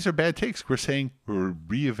not saying these are bad takes. We're saying we're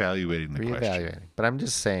reevaluating the question. reevaluating. But I'm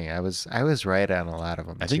just saying, I was right on a lot of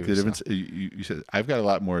them. I think too, the so. difference. You said I've got a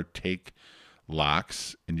lot more take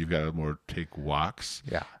locks, and you've got a more take walks.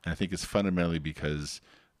 Yeah. And I think it's fundamentally because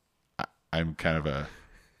I'm kind of a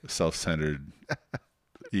self-centered,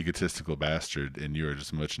 egotistical bastard, and you are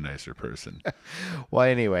just a much nicer person. Well,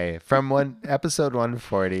 anyway, from episode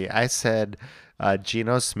 140, I said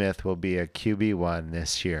Geno Smith will be a QB1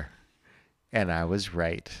 this year, and I was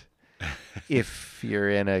right. If you're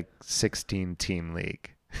in a 16-team league,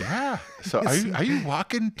 Yeah. So are you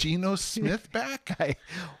walking Geno Smith back?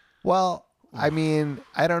 I mean,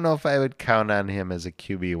 I don't know if I would count on him as a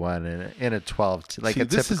QB1 in a 12, like See, a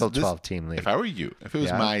this is- typical this- 12-team league. If I were you, if it was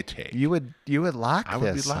Yeah. my take, You would lock I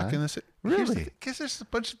would this, be locking huh? this. Really? Because there's a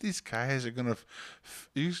bunch of these guys are gonna.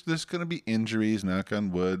 There's gonna be injuries. Knock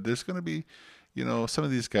on wood. There's gonna be, some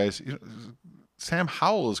of these guys. Sam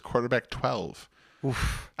Howell is quarterback 12.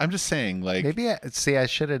 Oof. I'm just saying, like, Maybe I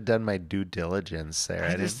should have done my due diligence there.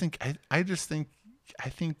 I think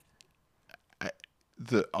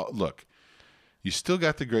look, you still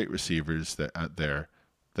got the great receivers that out there.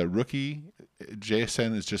 The rookie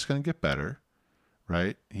JSN is just going to get better,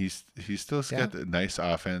 right? He's still got the nice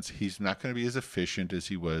offense. He's not going to be as efficient as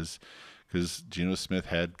he was because Geno Smith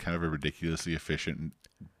had kind of a ridiculously efficient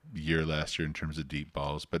year last year in terms of deep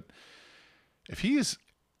balls. But if he is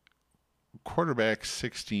quarterback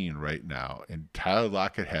 16 right now and Tyler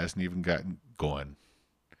Lockett hasn't even gotten going,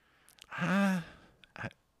 All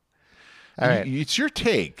right. it's your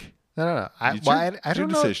take. No. I It's don't your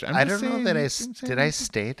know. decision. I'm I just don't know that saying- did I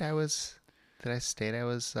state I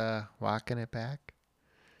was walking it back.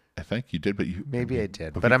 I think you did, but Maybe I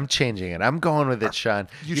did, but I'm changing it. I'm going with it, Sean.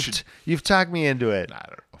 You've talked me into it. I don't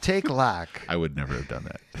know. Take lock. I would never have done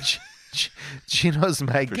that. Gino's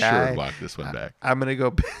my For guy. sure, lock this one back. I'm gonna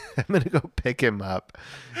go. I'm gonna go pick him up.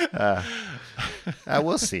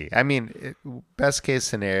 We'll see. I mean, best case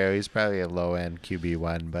scenario, he's probably a low end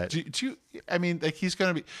QB1, but Do you? I mean, like he's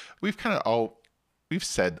gonna be. We've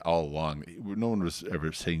said all along. No one was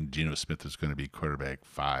ever saying Geno Smith was going to be quarterback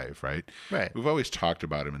 5, right? Right. We've always talked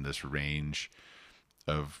about him in this range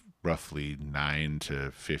of roughly 9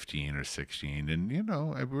 to 15 or 16, and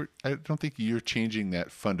I don't think you're changing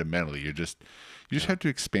that fundamentally. You just have to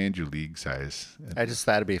expand your league size. I just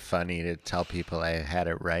thought it'd be funny to tell people I had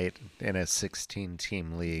it right in a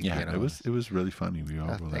 16-team league. Yeah, you know? it was really funny. We all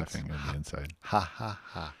were thanks. laughing on the inside. Ha ha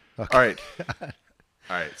ha. Okay. All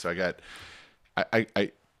right. So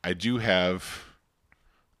I do have.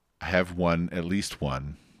 I have one, at least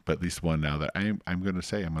one now that I'm going to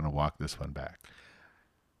say I'm going to walk this one back.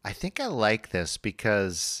 I think I like this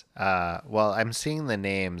because, I'm seeing the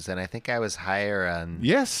names, and I think I was higher on.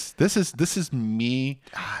 Yes, this is me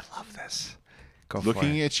I love this. Go for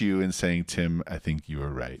looking it. at you and saying, Tim, I think you were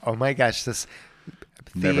right. Oh my gosh, this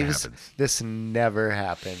Never thieves, happens. This never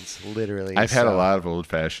happens. Literally, I've had a so- lot of old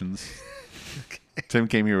fashions. Tim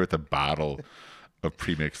came here with a bottle of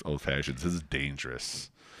premixed old fashions. This is dangerous.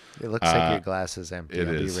 It looks like your glass is empty. It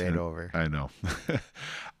I'll is. be right over. I know.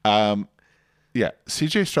 Yeah,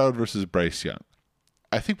 CJ Stroud versus Bryce Young.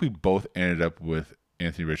 I think we both ended up with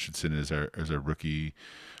Anthony Richardson as our rookie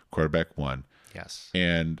quarterback 1. Yes.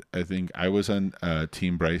 And I think I was on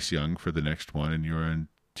Team Bryce Young for the next one, and you were on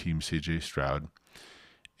Team CJ Stroud.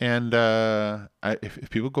 And if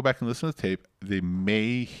people go back and listen to the tape, they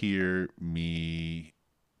may hear me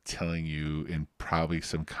telling you in probably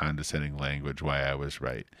some condescending language why I was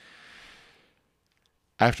right.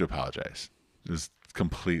 I have to apologize. It was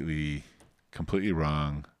completely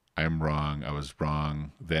wrong. I'm wrong. I was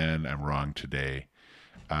wrong then. I'm wrong today.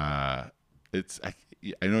 I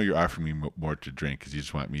know you're offering me more to drink because you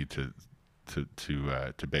just want me to to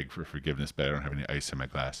beg for forgiveness, but I don't have any ice in my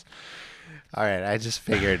glass. All right, I just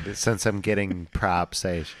figured since I'm getting props,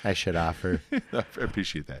 I should offer. I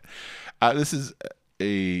appreciate that. This is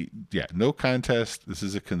no contest. This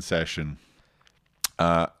is a concession.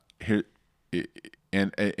 Here,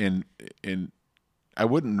 and I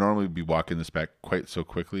wouldn't normally be walking this back quite so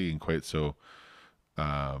quickly and quite so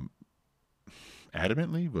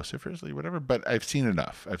adamantly, vociferously, whatever. But I've seen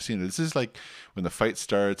enough. I've seen it. This is like when the fight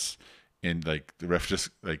starts and like the ref just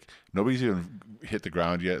like nobody's even hit the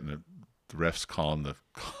ground yet, and the ref's calling the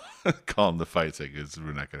fights. Like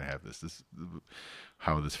we're not going to have this. This is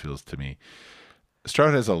how this feels to me.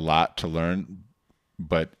 Stroud has a lot to learn,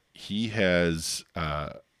 but he has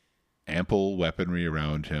ample weaponry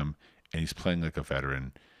around him, and he's playing like a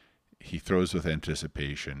veteran. He throws with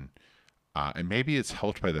anticipation. And maybe it's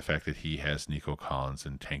helped by the fact that he has Nico Collins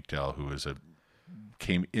and Tank Dell, who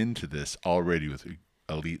came into this already with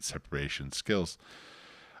elite separation skills.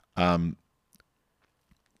 But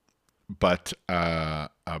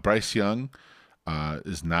Bryce Young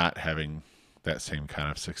is not having that same kind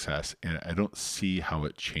of success, and I don't see how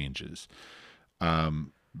it changes.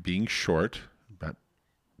 Being short, but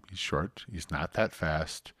he's short. He's not that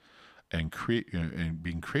fast. And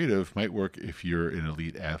being creative might work if you're an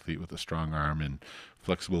elite athlete with a strong arm and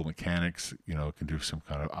flexible mechanics. Can do some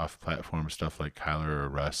kind of off-platform stuff like Kyler or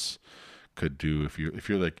Russ could do. If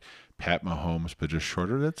you're like Pat Mahomes but just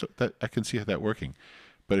shorter, that I can see that working.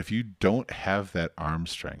 But if you don't have that arm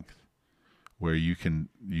strength, where you can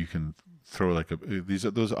throw like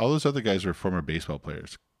all those other guys are former baseball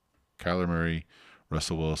players, Kyler Murray,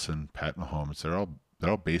 Russell Wilson, Pat Mahomes. They're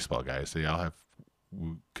all baseball guys. They all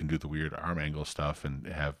can do the weird arm angle stuff and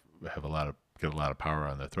get a lot of power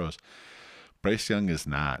on their throws. Bryce Young is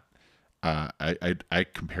not. I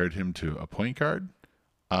compared him to a point guard.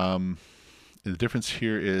 The difference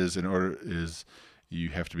here is you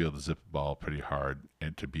have to be able to zip the ball pretty hard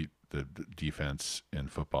and to beat the defense in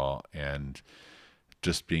football, and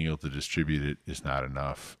just being able to distribute it is not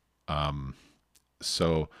enough.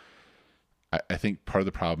 So I think part of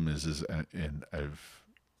the problem is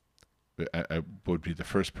I would be the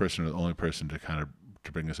first person or the only person to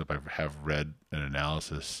bring this up. I have read an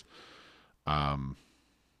analysis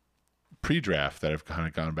pre-draft that I've kind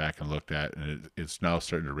of gone back and looked at, and it's now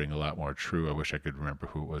starting to ring a lot more true. I wish I could remember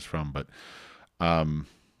who it was from, but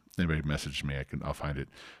anybody messaged me, I'll find it.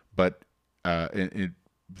 But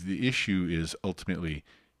the issue is ultimately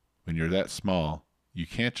when you're that small, you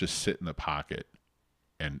can't just sit in the pocket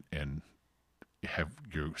and have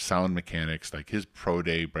your sound mechanics. Like his pro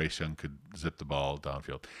day, Bryce Young could zip the ball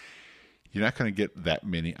downfield. You're not going to get that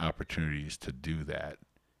many opportunities to do that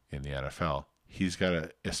in the NFL. He's got to,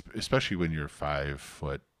 especially when you're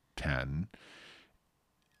 5'10",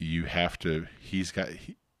 you have to.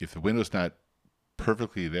 If the window's not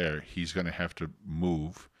perfectly there, he's going to have to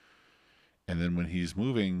move. And then when he's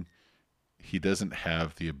moving, he doesn't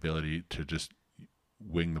have the ability to just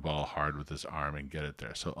wing the ball hard with his arm and get it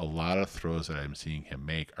there. So a lot of throws that I'm seeing him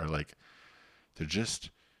make are like,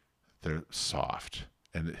 they're soft,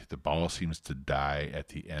 and the ball seems to die at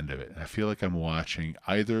the end of it. And I feel like I'm watching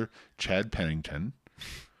either Chad Pennington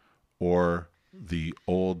or the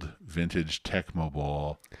old vintage Tecmo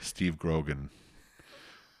Bowl Steve Grogan,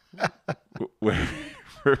 where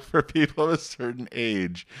for people of a certain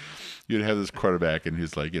age, you'd have this quarterback and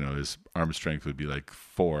he's like, his arm strength would be like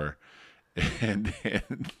 4. And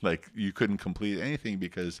like you couldn't complete anything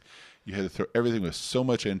because you had to throw everything with so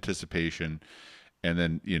much anticipation, and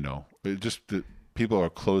then people are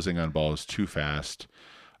closing on balls too fast.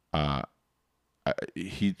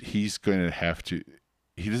 He's going to have to.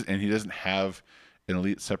 He doesn't have an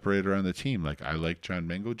elite separator on the team. Like I like John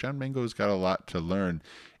Mango. John Mango's got a lot to learn,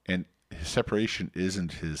 and his separation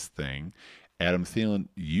isn't his thing. Adam Thielen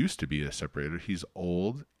used to be a separator. He's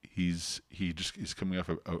old. He's coming off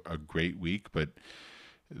a great week, but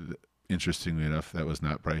interestingly enough, that was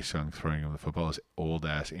not Bryce Young throwing him the football. It was old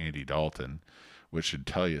ass Andy Dalton, which should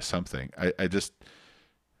tell you something.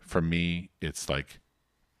 For me, it's like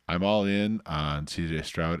I'm all in on CJ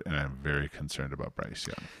Stroud, and I'm very concerned about Bryce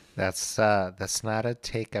Young. That's not a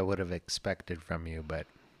take I would have expected from you, but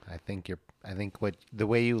I think the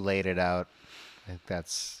way you laid it out, I think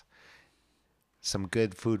that's some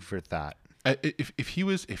good food for thought. If he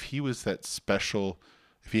was that special,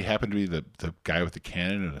 if he happened to be the guy with the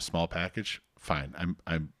cannon in a small package, fine.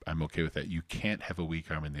 I'm okay with that. You can't have a weak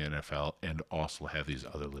arm in the NFL and also have these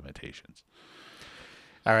other limitations.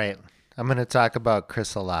 All right, I'm going to talk about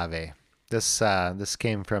Chris Olave. This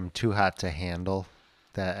came from Too Hot to Handle,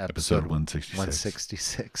 that episode 166.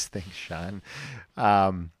 166. Thanks, Sean.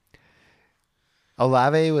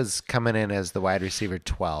 Olave was coming in as the wide receiver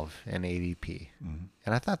 12 in ADP, Mm-hmm.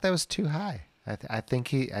 and I thought that was too high. I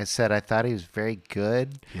think I thought he was very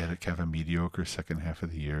good. He had a kind of a mediocre second half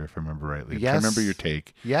of the year, if I remember rightly. Yes. I remember your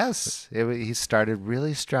take. Yes, he started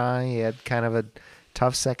really strong. He had kind of a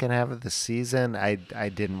tough second half of the season. I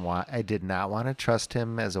did not want to trust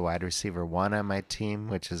him as a wide receiver 1 on my team,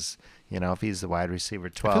 which is, if he's the wide receiver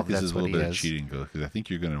 12, I feel like that's this is a what little he bit is. of cheating, because I think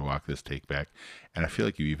you're going to walk this take back, and I feel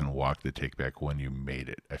like you even walked the take back when you made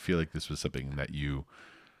it. I feel like this was something that you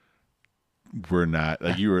were not,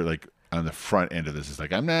 like you were like on the front end of this. It's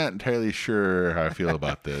like, I'm not entirely sure how I feel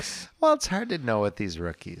about this. Well, it's hard to know with these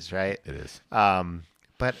rookies, right? It is.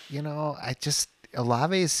 But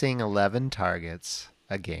Olave is seeing 11 targets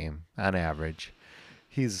a game on average.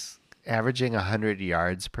 He's averaging 100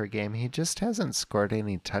 yards per game. He just hasn't scored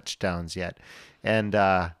any touchdowns yet. And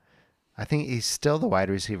I think he's still the wide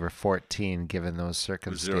receiver 14 given those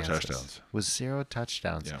circumstances. With 0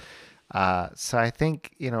 touchdowns. Yeah. So I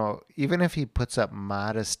think, even if he puts up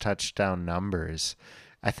modest touchdown numbers,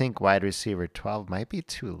 I think wide receiver 12 might be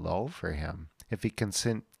too low for him if he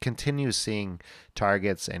continues seeing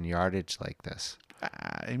targets and yardage like this.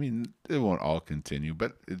 I mean, it won't all continue,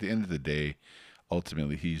 but at the end of the day,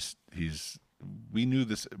 ultimately, we knew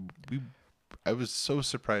this. I was so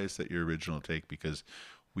surprised at your original take because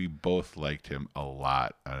we both liked him a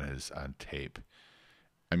lot on tape.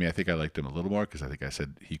 I mean, I think I liked him a little more because I think I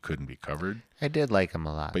said he couldn't be covered. I did like him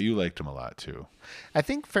a lot. But you liked him a lot too. I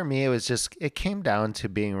think for me, it came down to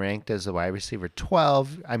being ranked as a wide receiver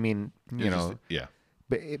 12. I mean, yeah.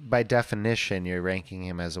 By definition, you're ranking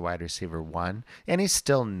him as a wide receiver 1, and he's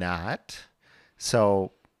still not.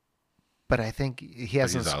 So, but I think he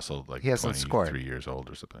hasn't. He's also like 23 years old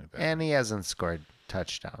or something like that. And he hasn't scored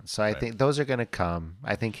touchdowns. So I think those are going to come.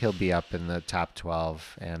 I think he'll be up in the top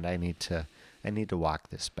 12, and I need to walk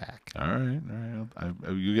this back. All right.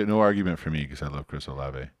 You get no argument from me because I love Chris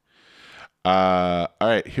Olave. All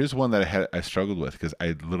right, here's one that I struggled with because I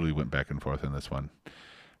literally went back and forth on this one.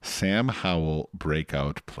 Sam Howell,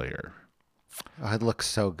 breakout player. Oh, it looks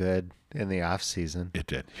so good in the off season. It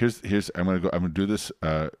did. Here's I'm gonna do this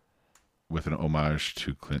with an homage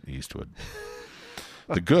to Clint Eastwood.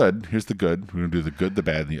 Here's the good. We're gonna do the good, the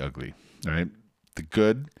bad, and the ugly. All right. The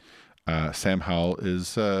good. Sam Howell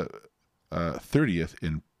is 30th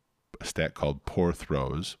in a stat called poor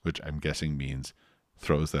throws, which I'm guessing means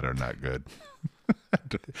throws that are not good.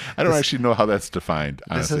 I don't actually know how that's defined.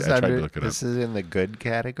 Honestly, I tried to look it up. This is in the good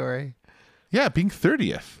category. Yeah, being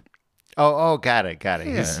 30th. Oh, got it. Yeah, He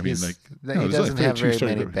only doesn't have very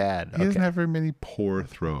many bad. He doesn't have very many poor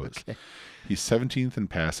throws. Okay. He's 17th in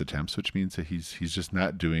pass attempts, which means that he's just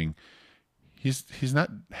not doing. He's not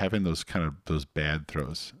having those bad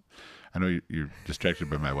throws. I know you're distracted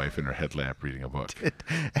by my wife and her headlamp reading a book.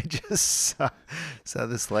 I just saw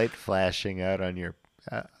this light flashing out on your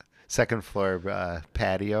second floor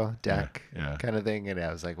patio deck kind of thing, and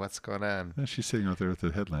I was like, "What's going on?" She's sitting out there with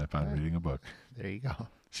the headlamp on, reading a book. There you go.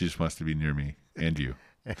 She just wants to be near me and you.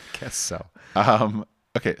 I guess so.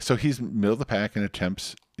 Okay, so he's middle of the pack in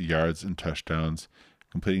attempts, yards, and touchdowns,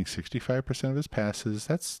 completing 65% of his passes.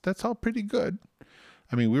 That's all pretty good.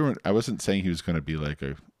 I mean, I wasn't saying he was going to be like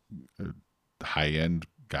a high end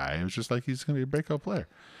guy. It was just like he's going to be a breakout player.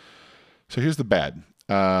 So here's the bad.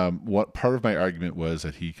 What part of my argument was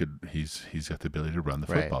that he's got the ability to run the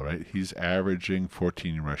football, right? He's averaging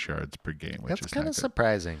 14 rush yards per game, which That's is kind not of good.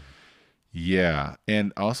 surprising. Yeah,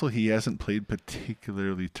 and also he hasn't played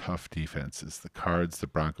particularly tough defenses. The Cards, the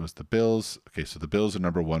Broncos, the Bills. Okay, so the Bills are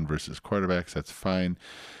number 1 versus quarterbacks. That's fine,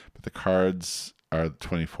 but the Cards are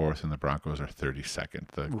 24th and the Broncos are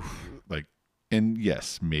 32nd. And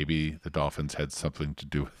yes, maybe the Dolphins had something to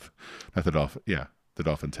do with not the Dolphins. Yeah, the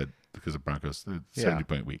Dolphins had because the Broncos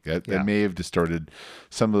 70-point week. That may have distorted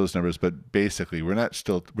some of those numbers, but basically we're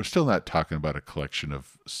still not talking about a collection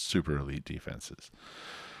of super elite defenses.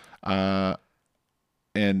 And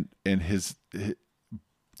the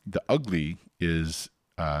ugly is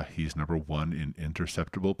he's number 1 in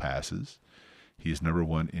interceptable passes. He's number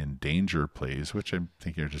 1 in danger plays, which I'm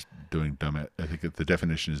thinking are just doing dumb. I think that the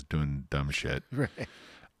definition is doing dumb shit.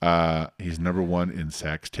 Right. He's number 1 in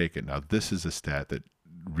sacks taken. Now this is a stat that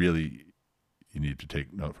really you need to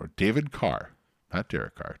take note for. David Carr, not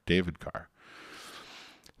Derek Carr, David Carr,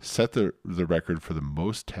 set the record for the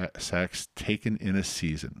most sacks taken in a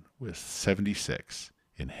season with 76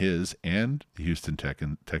 in his and the Houston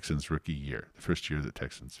Texans rookie year, the first year of the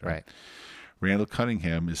Texans. Right. Randall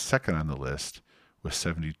Cunningham is second on the list with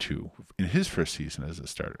 72 in his first season as a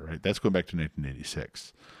starter, right? That's going back to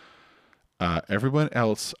 1986. Everyone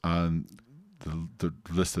else on the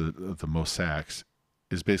list of the most sacks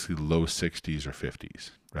is basically low 60s or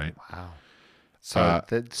 50s, right? Wow. So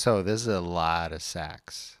this is a lot of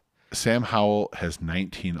sacks. Sam Howell has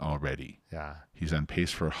 19 already. Yeah. He's on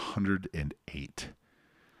pace for 108,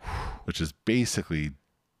 which is basically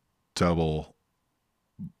double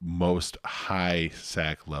most high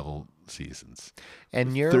sack level seasons.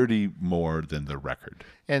 And you're 30 more than the record.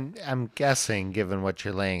 And I'm guessing, given what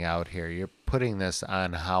you're laying out here, you're putting this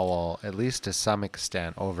on Howell, at least to some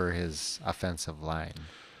extent, over his offensive line.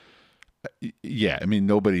 Yeah, I mean,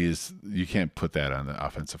 you can't put that on the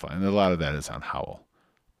offensive line. And a lot of that is on Howell.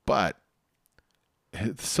 But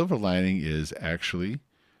the silver lining is actually,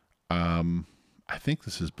 I think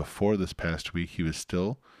this is before this past week, he was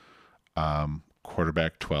still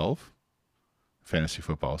quarterback 12 fantasy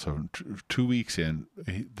football. So 2 weeks in,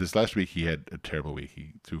 this last week he had a terrible week.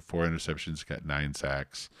 He threw 4 interceptions, got 9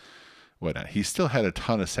 sacks, whatnot. He still had a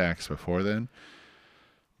ton of sacks before then,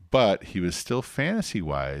 but he was still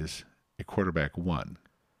fantasy-wise a quarterback 1.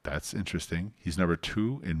 That's interesting. He's number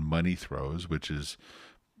 2 in money throws, which is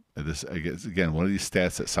this, I guess, again, one of these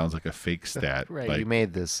stats that sounds like a fake stat. Right, like, you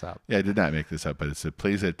made this up. Yeah, I did not make this up, but it's the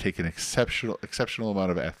plays that take an exceptional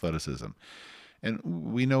amount of athleticism. And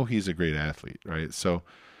we know he's a great athlete, right? So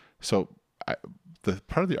the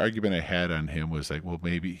part of the argument I had on him was like, well,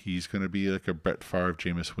 maybe he's going to be like a Brett Favre,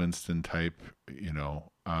 Jameis Winston type,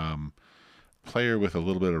 player with a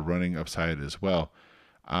little bit of running upside as well,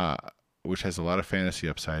 which has a lot of fantasy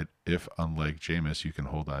upside if, unlike Jameis, you can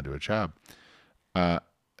hold on to a job.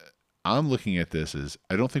 I'm looking at this as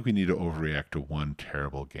I don't think we need to overreact to one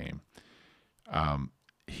terrible game.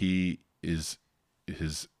 He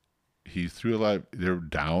threw a lot. They're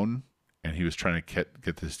down, and he was trying to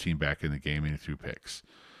get this team back in the game, and he threw picks.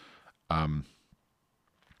 I'm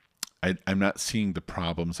not seeing the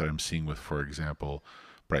problems that I'm seeing with, for example,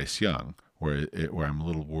 Bryce Young, where I'm a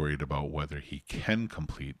little worried about whether he can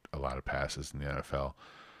complete a lot of passes in the NFL.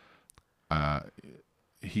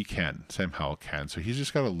 He can. Sam Howell can. So he's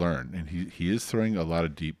just got to learn, and he is throwing a lot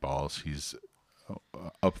of deep balls. He's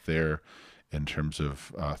up there in terms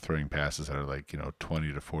of throwing passes that are like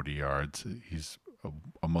 20 to 40 yards. He's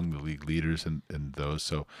among the league leaders in those.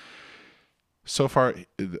 So far,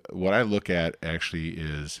 what I look at actually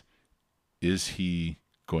is he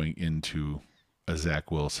going into a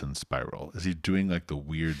Zach Wilson spiral? Is he doing like the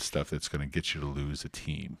weird stuff that's going to get you to lose a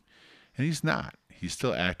team? And he's not. He's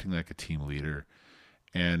still acting like a team leader.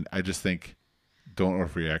 And I just think, don't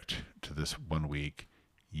overreact to this 1 week.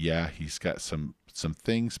 Yeah, he's got some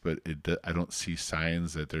things, but I don't see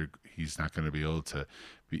signs that he's not going to be able to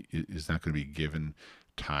is not going to be given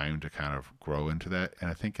time to kind of grow into that. And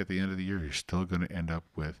I think at the end of the year, you're still going to end up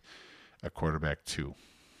with a quarterback 2.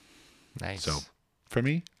 Nice. So for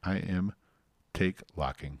me, I am take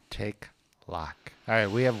lock. All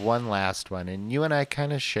right, we have one last one, and you and I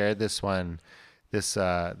kind of shared this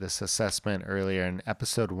assessment earlier in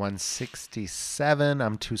episode 167.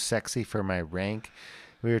 I'm too sexy for my rank.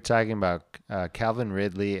 We were talking about Calvin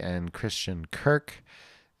Ridley and Christian Kirk.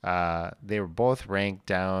 They were both ranked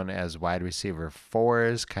down as wide receiver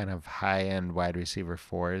 4s, kind of high-end wide receiver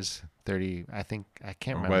 4s. 30, I think, I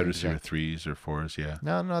can't remember. Wide receiver 3s or 4s, yeah.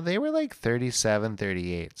 No, they were like 37,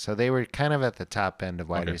 38. So they were kind of at the top end of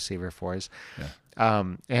wide receiver 4s. Yeah.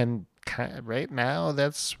 And right now,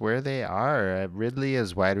 that's where they are. Ridley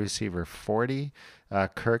is wide receiver 40.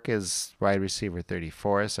 Kirk is wide receiver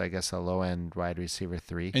 34, so I guess a low-end wide receiver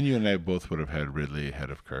 3. And you and I both would have had Ridley ahead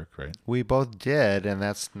of Kirk, right? We both did, and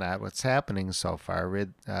that's not what's happening so far.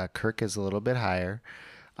 Kirk is a little bit higher.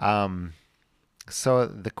 So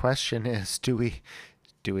the question is, do we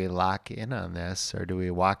lock in on this, or do we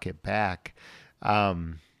walk it back?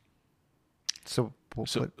 So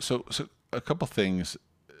a couple things.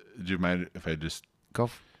 Do you mind if I just go?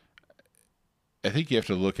 I think you have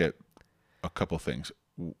to look at a couple things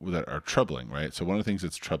that are troubling, right? So one of the things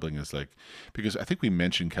that's troubling is because I think we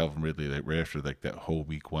mentioned Calvin Ridley right after that whole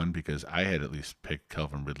week 1, because I had at least picked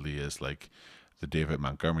Calvin Ridley as the David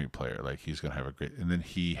Montgomery player, he's going to have a great, and then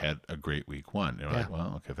he had a great week 1. You're like,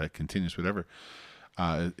 well, okay, if that continues, whatever.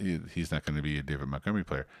 He's not going to be a David Montgomery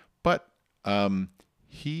player, but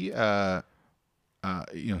he had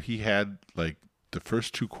the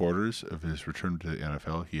first 2 quarters of his return to the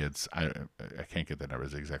NFL, he had, I can't get the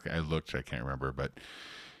numbers exactly. I looked, I can't remember, but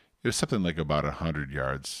it was something like about 100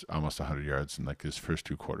 yards, almost 100 yards in his first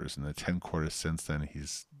 2 quarters. And the 10 quarters since then,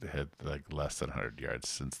 he's had less than 100 yards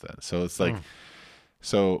since then. So it's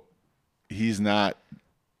so he's not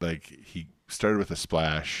he started with a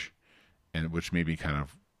splash, and which made me kind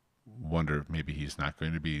of wonder if maybe he's not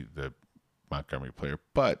going to be the Montgomery player,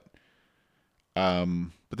 but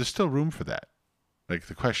there's still room for that.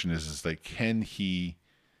 The question is can he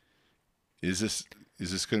is this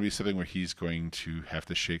going to be something where he's going to have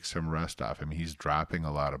to shake some rust off? I mean, he's dropping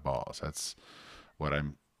a lot of balls. That's what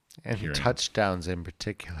I'm hearing. Touchdowns in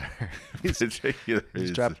particular.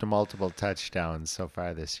 He's dropped multiple touchdowns so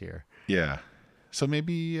far this year. Yeah. So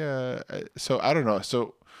maybe, so I don't know.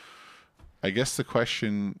 So I guess the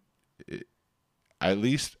question, at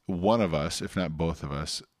least one of us, if not both of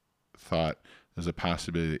us, thought there's a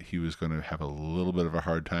possibility that he was going to have a little bit of a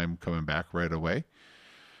hard time coming back right away.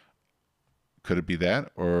 Could it be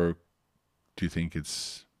that, or do you think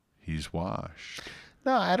he's washed?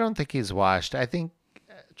 No, I don't think he's washed. I think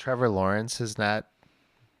Trevor Lawrence is not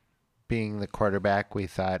being the quarterback we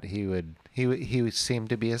thought he would. He seemed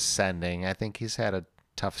to be ascending. I think he's had a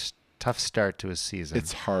tough start to his season.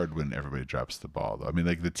 It's hard when everybody drops the ball, though. I mean,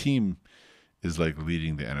 like the team is like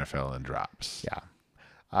leading the NFL in drops. Yeah.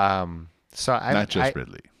 So not just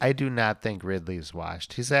Ridley. I do not think Ridley's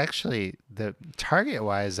washed. He's actually, the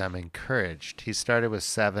target-wise, I'm encouraged. He started with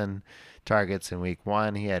 7 targets in week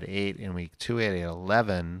 1. He had 8 in week 2. He had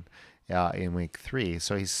 11 in week 3.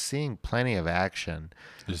 So he's seeing plenty of action.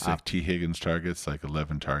 Just like T. Higgins targets, like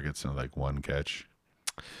 11 targets and like 1 catch.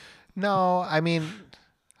 No, I mean,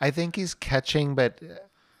 I think he's catching, but,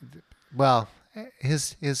 well,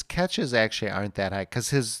 his catches actually aren't that high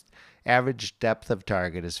because his average depth of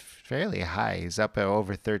target is fairly high. He's up at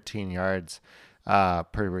over 13 yards per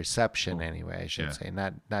reception anyway, I should say,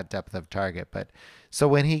 not depth of target. But so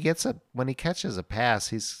when he catches a pass,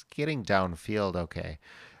 he's getting downfield okay.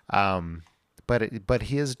 But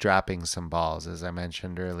he is dropping some balls, as I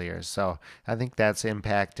mentioned earlier. So I think that's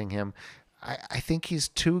impacting him. I think he's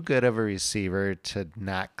too good of a receiver to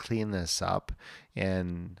not clean this up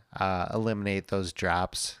and eliminate those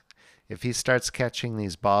drops. If he starts catching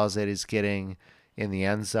these balls that he's getting in the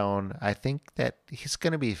end zone, I think that he's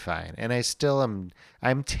going to be fine. And I still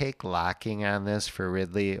I'm take locking on this for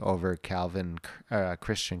Ridley over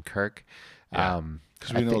Christian Kirk. Yeah.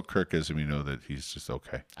 Because we know what Kirk is, and we know that he's just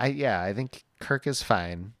okay. I think Kirk is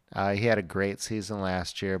fine. He had a great season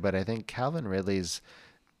last year, but I think Calvin Ridley's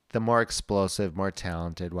the more explosive, more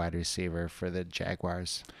talented wide receiver for the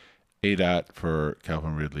Jaguars. ADOT for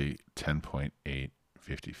Calvin Ridley, 10.8.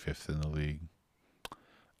 55th in the league.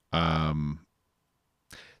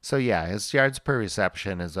 So yeah, his yards per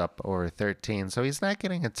reception is up over 13. So he's not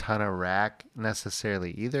getting a ton of rack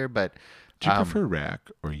necessarily either. But do you prefer rack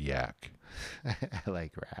or yak? I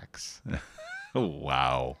like racks. Oh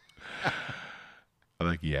wow, I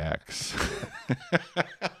like yaks.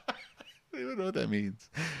 I don't even know what that means.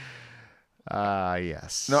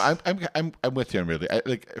 Yes. No, I'm with you on Ridley.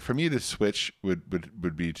 Like for me to switch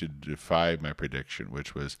would be to defy my prediction,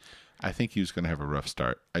 which was I think he was going to have a rough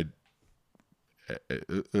start. At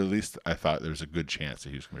least I thought there was a good chance that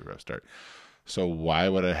he was going to be a rough start. So why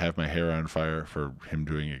would I have my hair on fire for him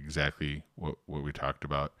doing exactly what we talked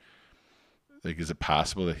about? Like, is it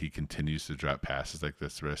possible that he continues to drop passes like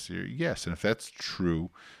this the rest of the year? Yes, and if that's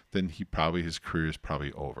true, then his career is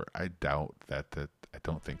probably over. I doubt that. I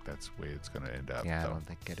don't think that's the way it's going to end up. Yeah, though. I don't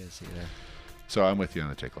think it is either. So I'm with you on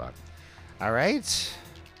the take lock. All right,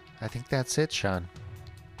 I think that's it, Sean.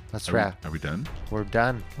 Let's wrap. Are we done? We're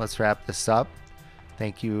done. Let's wrap this up.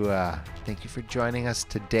 Thank you for joining us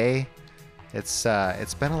today. It's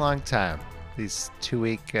been a long time. These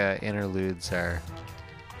 2-week interludes are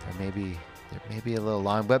maybe a little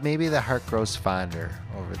long, but maybe the heart grows fonder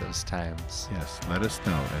over those times. Yes, let us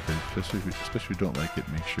know. Especially if you don't like it,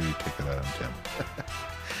 make sure you take it out on Tim.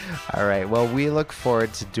 All right. Well, we look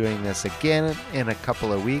forward to doing this again in a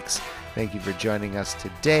couple of weeks. Thank you for joining us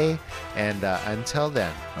today, and until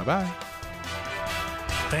then, bye-bye.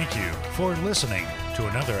 Thank you for listening to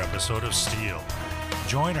another episode of Steel.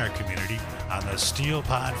 Join our community on the Steel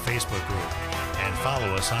Pod Facebook group and follow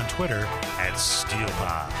us on Twitter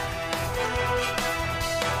 @SteelPod.